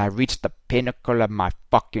 when I reached the pinnacle of my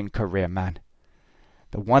fucking career, man,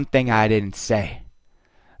 the one thing I didn't say,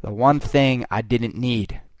 the one thing I didn't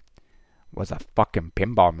need was a fucking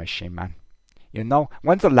pinball machine, man. You know,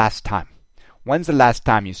 when's the last time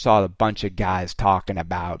you saw a bunch of guys talking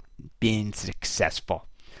about being successful,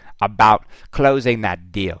 about closing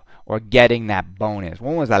that deal or getting that bonus?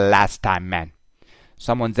 When was the last time, man,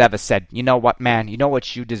 someone's ever said, you know what, man, you know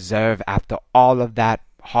what you deserve after all of that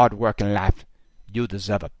hard work in life? You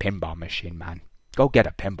deserve a pinball machine, man. Go get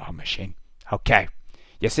a pinball machine. Okay.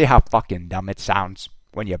 You see how fucking dumb it sounds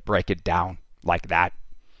when you break it down like that?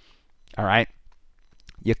 Alright?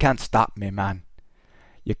 You can't stop me, man.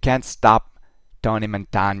 You can't stop Tony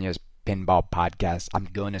Montana's pinball podcast. I'm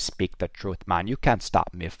gonna speak the truth, man. You can't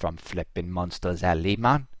stop me from flipping Monsters LE,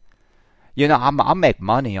 man. You know, I'll make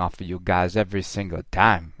money off of you guys every single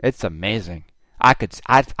time. It's amazing.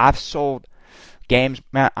 I've sold games,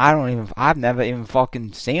 man. I've never even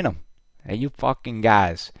fucking seen them. Hey, you fucking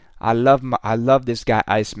guys. I love this guy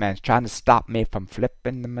Iceman trying to stop me from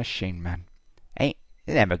flipping the machine, man.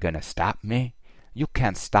 You're never gonna stop me. You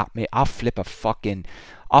can't stop me. I'll flip a Jetsons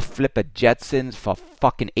for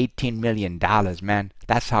fucking $18 million, man.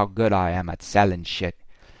 That's how good I am at selling shit.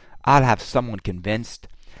 I'll have someone convinced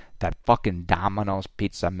that fucking Domino's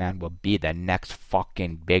Pizza, man, will be the next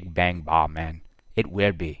fucking Big Bang Bar, man. It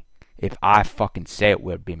will be. If I fucking say it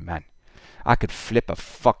will be, man. I could flip a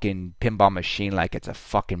fucking pinball machine like it's a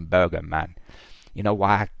fucking burger, man. You know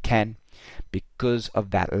why I can? Because of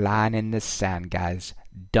that line in the sand, guys.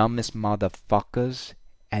 Dumbest motherfuckers.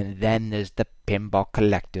 And then there's the pinball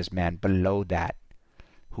collectors, man, below that,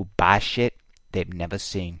 who buy shit they've never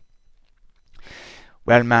seen.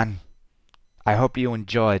 Well, man, I hope you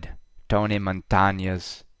enjoyed Tony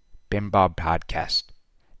Montana's pinball podcast.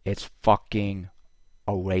 It's fucking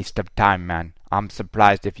a waste of time, man. I'm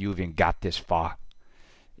surprised if you even got this far.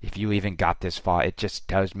 If you even got this far, it just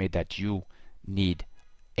tells me that you need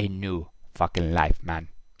a new fucking life, man.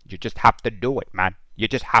 You just have to do it, man. You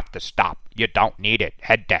just have to stop. You don't need it.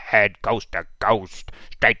 Head to head, coast to coast,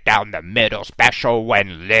 straight down the middle, special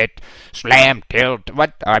when lit, slam, tilt.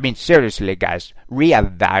 What? I mean, seriously, guys,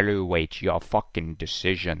 reevaluate your fucking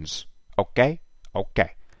decisions. Okay?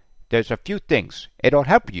 Okay. There's a few things. It'll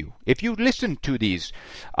help you. If you listen to these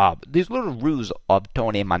little rules of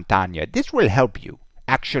Tony Montana, this will help you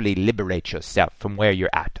actually liberate yourself from where you're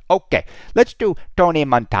at. Okay, let's do Tony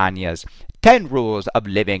Montana's 10 rules of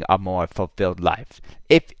living a more fulfilled life.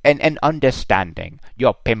 And understanding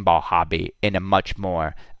your pinball hobby in a much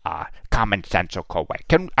more commonsensical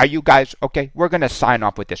way. Are you guys okay? We're gonna sign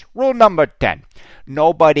off with this. Rule number 10.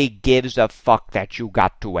 Nobody gives a fuck that you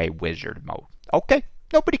got to a wizard mode. Okay?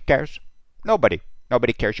 Nobody cares. Nobody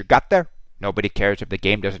cares you got there. Nobody cares if the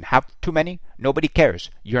game doesn't have too many. Nobody cares.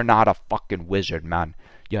 You're not a fucking wizard, man.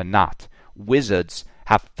 You're not. Wizards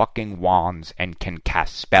have fucking wands and can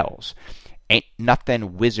cast spells. Ain't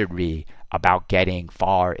nothing wizardry about getting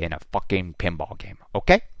far in a fucking pinball game,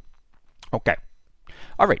 okay? Okay.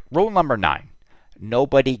 Alright, rule number 9.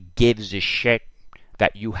 Nobody gives a shit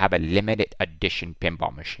that you have a limited edition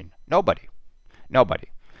pinball machine. Nobody. Nobody.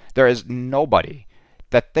 There is nobody.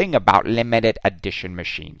 The thing about limited edition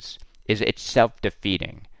machines is it's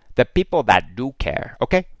self-defeating. The people that do care,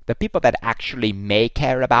 okay? The people that actually may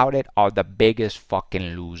care about it are the biggest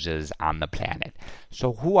fucking losers on the planet.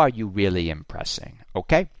 So who are you really impressing,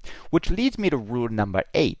 okay? Which leads me to rule number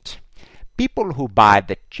 8. People who buy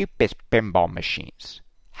the cheapest pinball machines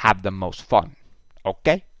have the most fun,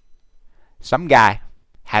 okay? Some guy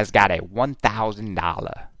has got a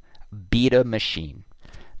 $1,000 beater machine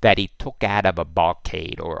that he took out of a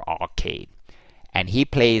barcade or arcade, and he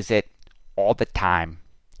plays it all the time.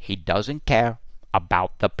 He doesn't care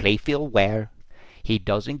about the playfield wear. He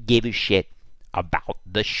doesn't give a shit about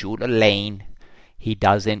the shooter lane. He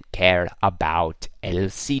doesn't care about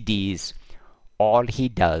LCDs. All he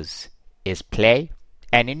does is play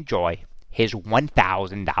and enjoy his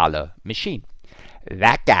 $1,000 machine.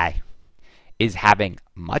 That guy is having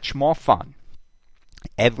much more fun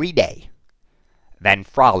every day than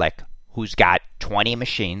Frolic, who's got 20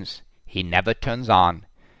 machines he never turns on,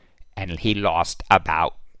 and he lost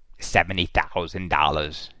about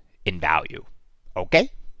 $70,000 in value.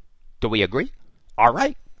 Okay? Do we agree?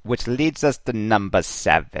 Alright. Which leads us to number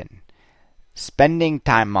 7. Spending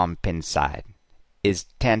time on Pinside is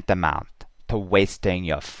tantamount to wasting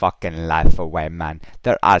your fucking life away, man.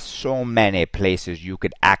 There are so many places you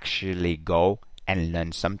could actually go and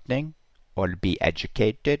learn something, or be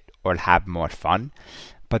educated, or have more fun.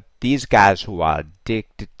 But these guys who are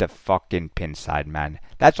addicted to fucking Pinside, man,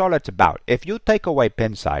 that's all it's about. If you take away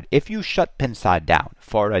Pinside, if you shut Pinside down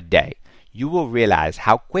for a day, you will realize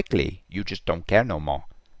how quickly you just don't care no more.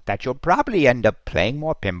 That you'll probably end up playing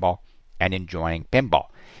more pinball and enjoying pinball.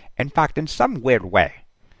 In fact, in some weird way,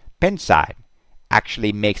 Pinside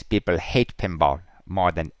actually makes people hate pinball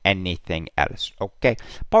more than anything else. Okay?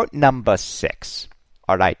 Point number 6.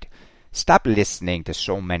 Alright. Stop listening to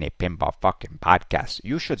so many pinball fucking podcasts.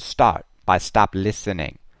 You should start by stop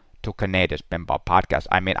listening to Canada's pinball podcast.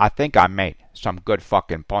 I mean, I think I made some good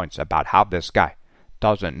fucking points about how this guy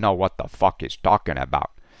doesn't know what the fuck he's talking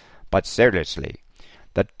about. But seriously,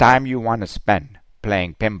 the time you want to spend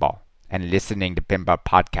playing pinball and listening to pinball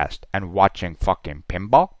podcast and watching fucking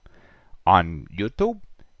pinball on YouTube,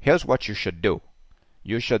 here's what you should do.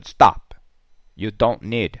 You should stop. You don't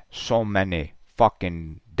need so many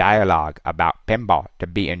fucking dialogue about pinball to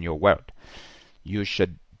be in your world. You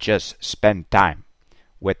should just spend time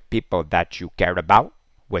with people that you care about,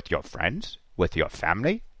 with your friends, with your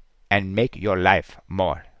family, and make your life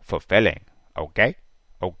more fulfilling. Okay?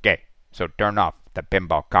 Okay. So turn off the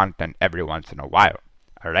pinball content every once in a while.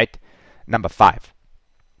 Alright? Number 5.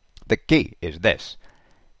 The key is this.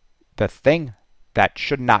 The thing that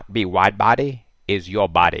should not be wide body is your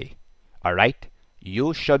body. Alright?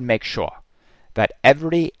 You should make sure that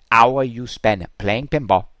every hour you spend playing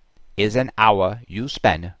pinball is an hour you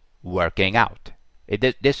spend working out.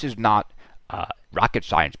 This is not rocket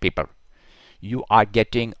science, people. You are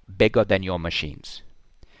getting bigger than your machines.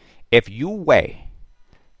 If you weigh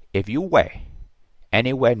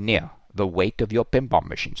anywhere near the weight of your pinball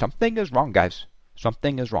machine, something is wrong, guys.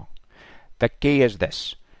 Something is wrong. The key is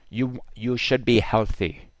this. You should be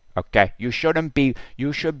healthy. Okay? You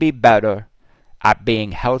should be better at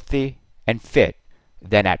being healthy and fit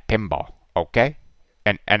than at pinball. Okay?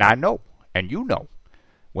 And I know, and you know,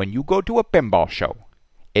 when you go to a pinball show,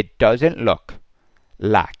 it doesn't look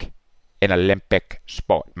like an Olympic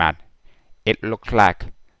sport, man. It looks like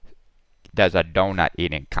there's a donut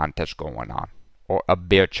eating contest going on, or a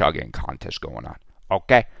beer chugging contest going on.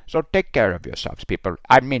 Okay? So take care of yourselves, people.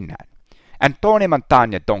 I mean that. And Tony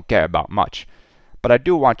Montana don't care about much, but I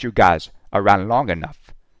do want you guys around long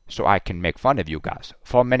enough so I can make fun of you guys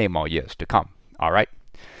for many more years to come. Alright?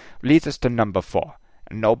 Leads us to number 4.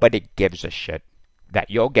 Nobody gives a shit that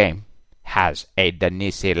your game has a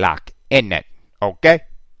Denise lock in it. Okay?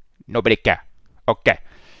 Nobody care. Okay.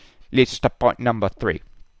 Leads us to point number 3.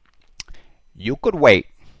 You could wait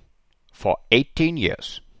for 18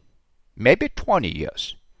 years, maybe 20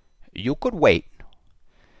 years. You could wait,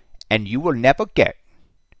 and you will never get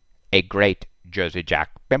a great Jersey Jack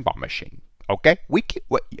pinball machine. Okay?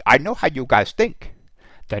 I know how you guys think.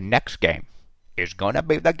 The next game is going to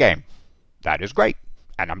be the game. That is great.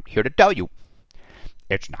 And I'm here to tell you,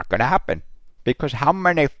 it's not going to happen. Because how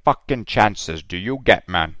many fucking chances do you get,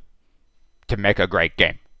 man, to make a great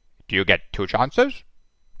game? Do you get 2 chances?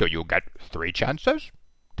 Do you get 3 chances?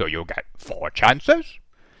 Do you get 4 chances?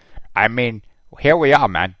 I mean, here we are,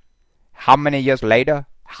 man. How many years later?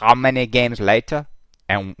 How many games later?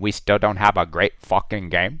 And we still don't have a great fucking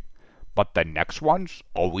game? But the next one's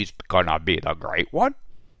always gonna be the great one?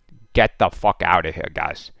 Get the fuck out of here,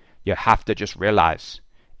 guys. You have to just realize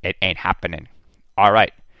it ain't happening.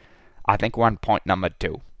 Alright, I think we're on point number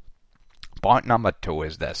 2. Point number 2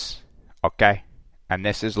 is this, okay? And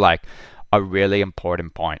this is like a really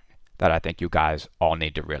important point that I think you guys all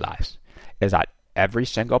need to realize. Is that every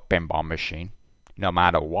single pinball machine, no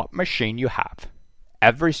matter what machine you have,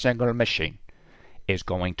 every single machine is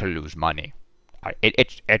going to lose money.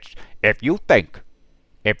 If you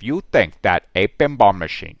think that a pinball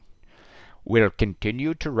machine will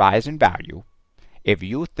continue to rise in value, if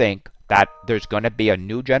you think that there's going to be a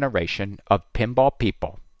new generation of pinball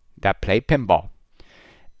people that play pinball,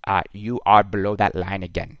 you are below that line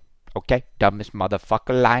again. Okay? Dumbest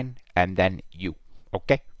motherfucker line, and then you.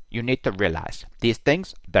 Okay? You need to realize these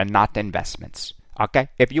things, they're not investments. Okay?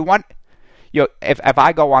 If you want, if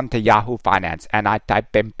I go on to Yahoo Finance and I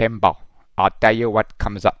type in pinball, I'll tell you what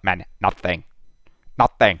comes up, man. Nothing.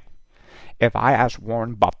 Nothing. If I ask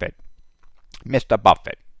Warren Buffett, Mr.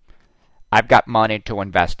 Buffett, I've got money to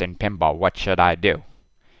invest in pinball, what should I do?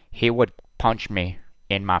 He would punch me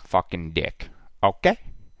in my fucking dick. Okay?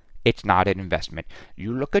 It's not an investment.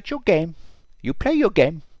 You look at your game, you play your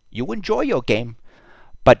game, you enjoy your game,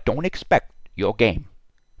 but don't expect your game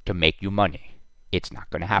to make you money. It's not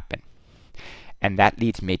going to happen. And that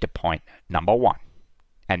leads me to point number 1.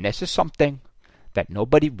 And this is something that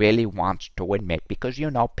nobody really wants to admit because,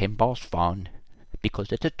 pinball's fun.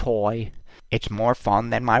 Because it's a toy. It's more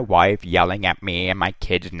fun than my wife yelling at me and my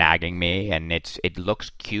kids nagging me, and it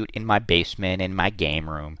looks cute in my basement, in my game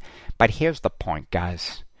room. But here's the point,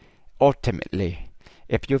 guys. Ultimately,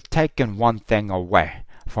 if you've taken one thing away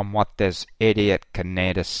from what this idiot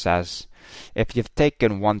Canada says, if you've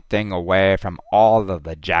taken one thing away from all of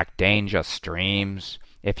the Jack Danger streams,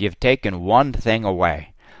 if you've taken one thing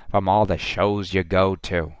away from all the shows you go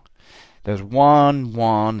to, there's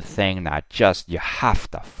one thing that just you have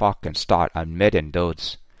to fucking start admitting,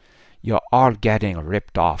 dudes. You're all getting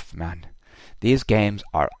ripped off, man. These games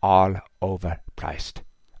are all overpriced.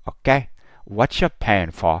 Okay? What you're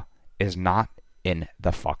paying for is not in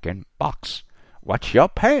the fucking box. What you're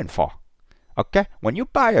paying for. Okay? When you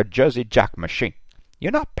buy a Jersey Jack machine,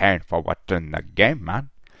 you're not paying for what's in the game, man.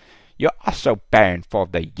 You're also paying for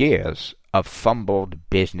the years of fumbled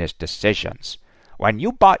business decisions. When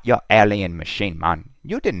you bought your alien machine, man,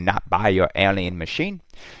 you did not buy your alien machine.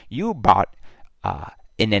 You bought an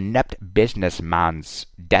inept businessman's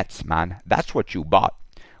debts, man. That's what you bought.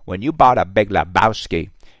 When you bought a Big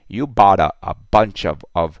Lebowski, you bought a bunch of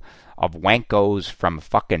wankos from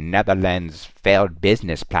fucking Netherlands' failed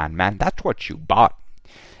business plan, man. That's what you bought.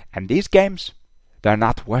 And these games, they're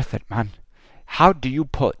not worth it, man. How do you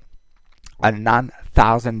put a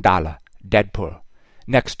 $9,000 Deadpool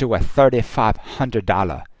next to a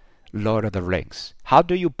 $3,500 Lord of the Rings? How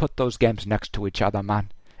do you put those games next to each other,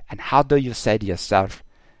 man? And how do you say to yourself,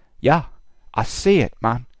 yeah, I see it,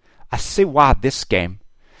 man. I see why this game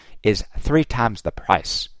is 3 times the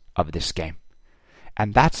price of this game.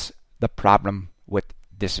 And that's the problem with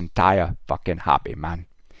this entire fucking hobby, man.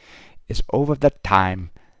 Is over the time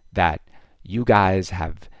that you guys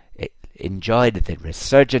have enjoyed the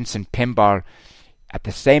resurgence in pinball, at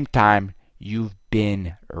the same time you've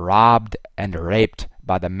been robbed and raped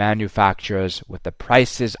by the manufacturers with the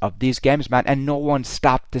prices of these games, man, and no one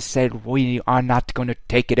stopped to say we are not going to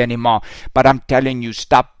take it anymore. But I'm telling you,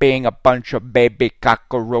 stop being a bunch of baby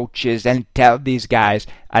cockroaches and tell these guys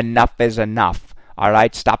enough is enough.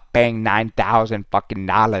 Alright, stop paying $9,000 fucking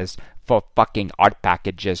dollars for fucking art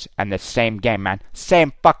packages and the same game, man.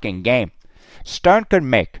 Same fucking game. Stern could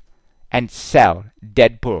make and sell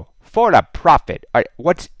Deadpool for a profit.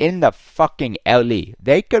 What's in the fucking LE?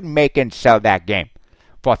 They could make and sell that game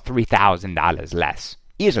for $3,000 less.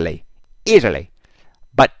 Easily.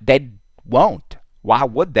 But they won't. Why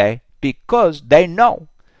would they? Because they know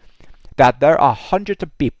that there are hundreds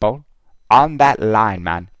of people on that line,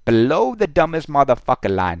 man. Below the dumbest motherfucker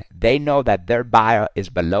line. They know that their buyer is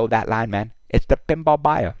below that line, man. It's the pinball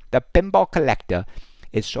buyer. The pinball collector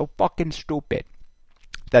is so fucking stupid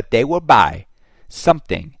that they will buy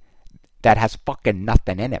something that has fucking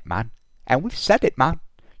nothing in it, man. And we've said it, man.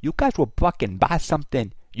 You guys will fucking buy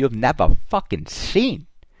something you've never fucking seen.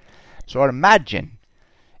 So imagine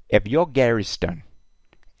if you're Gary Stern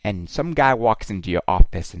and some guy walks into your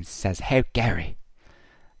office and says, hey, Gary,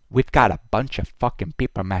 we've got a bunch of fucking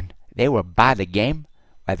people, man. They will buy the game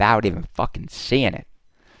without even fucking seeing it.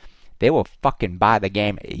 They will fucking buy the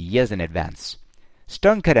game years in advance.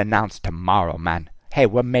 Stern could announce tomorrow, man, hey,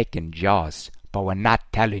 we're making Jaws, but we're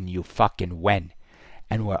not telling you fucking when,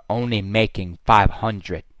 and we're only making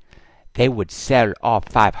 500. They would sell all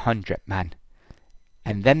 500, man.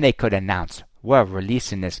 And then they could announce, we're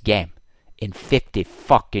releasing this game in 50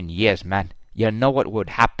 fucking years, man. You know what would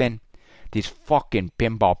happen? These fucking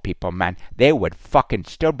pinball people, man, they would fucking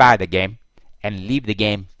still buy the game and leave the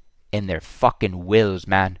game in their fucking wills,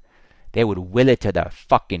 man. They would will it to their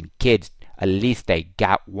fucking kids. At least they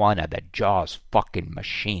got one of the Jaws fucking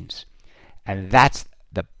machines. And that's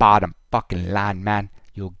the bottom fucking line, man.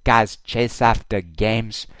 You guys chase after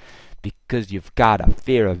games because you've got a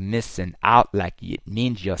fear of missing out, like it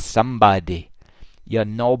means you're somebody. You're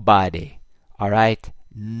nobody. Alright?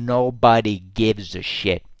 Nobody gives a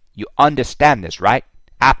shit. You understand this, right?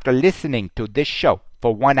 After listening to this show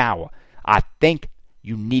for 1 hour, I think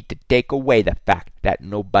you need to take away the fact that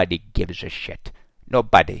nobody gives a shit.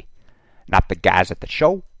 Nobody. Not the guys at the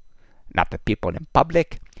show, not the people in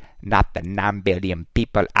public, not the 9 billion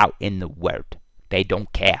people out in the world. They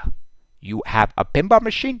don't care. You have a pinball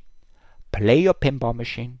machine? Play your pinball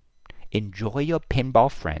machine. Enjoy your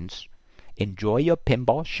pinball friends. Enjoy your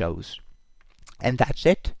pinball shows. And that's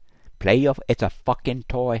it. It's a fucking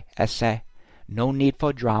toy, I say. No need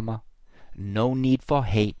for drama. No need for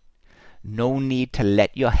hate. No need to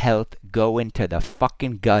let your health go into the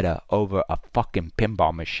fucking gutter over a fucking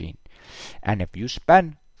pinball machine. And if you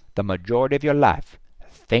spend the majority of your life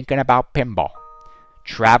thinking about pinball,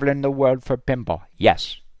 traveling the world for pinball,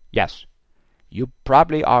 yes, you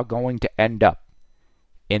probably are going to end up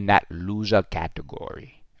in that loser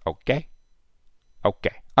category. Okay?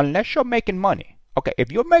 Unless you're making money. Okay,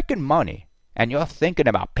 if you're making money and you're thinking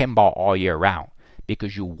about pinball all year round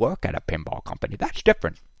because you work at a pinball company, that's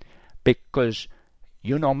different. Because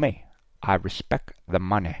you know me, I respect the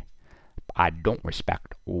money. I don't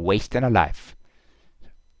respect wasting a life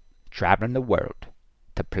traveling the world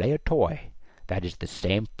to play a toy that is the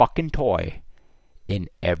same fucking toy in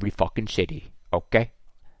every fucking city. Okay?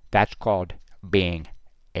 That's called being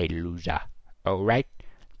a loser. Alright?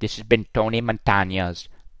 This has been Tony Montana's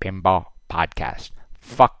Pinball Podcast.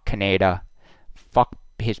 Fuck Canada. Fuck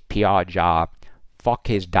his PR job. Fuck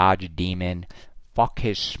his Dodge Demon. Fuck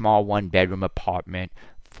his small 1-bedroom apartment.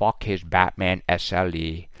 Fuck his Batman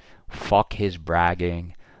SLE. Fuck his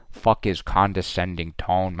bragging. Fuck his condescending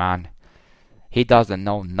tone, man. He doesn't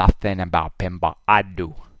know nothing about pinball. I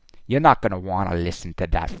do. You're not gonna wanna listen to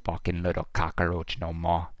that fucking little cockroach no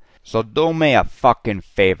more. So do me a fucking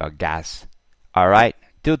favor, guys. Alright?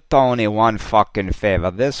 Do Tony one fucking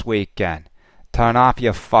favor this weekend. Turn off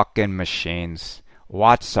your fucking machines.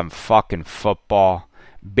 Watch some fucking football.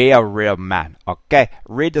 Be a real man, okay?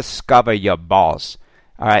 Rediscover your balls.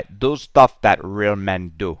 Alright? Do stuff that real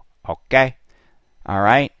men do, okay?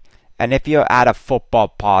 Alright? And if you're at a football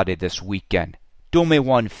party this weekend, do me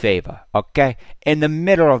one favor, okay? In the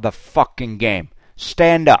middle of the fucking game,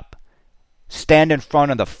 stand up. Stand in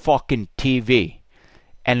front of the fucking TV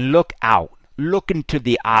and look out. Look into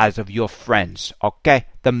the eyes of your friends, okay?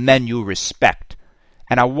 The men you respect.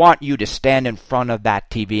 And I want you to stand in front of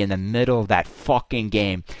that TV in the middle of that fucking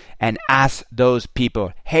game and ask those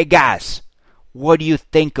people, hey guys, what do you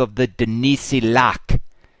think of the Denise lock?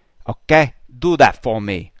 Okay? Do that for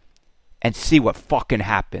me. And see what fucking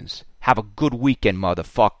happens. Have a good weekend,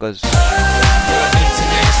 motherfuckers. International,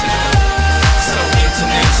 so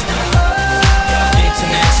international.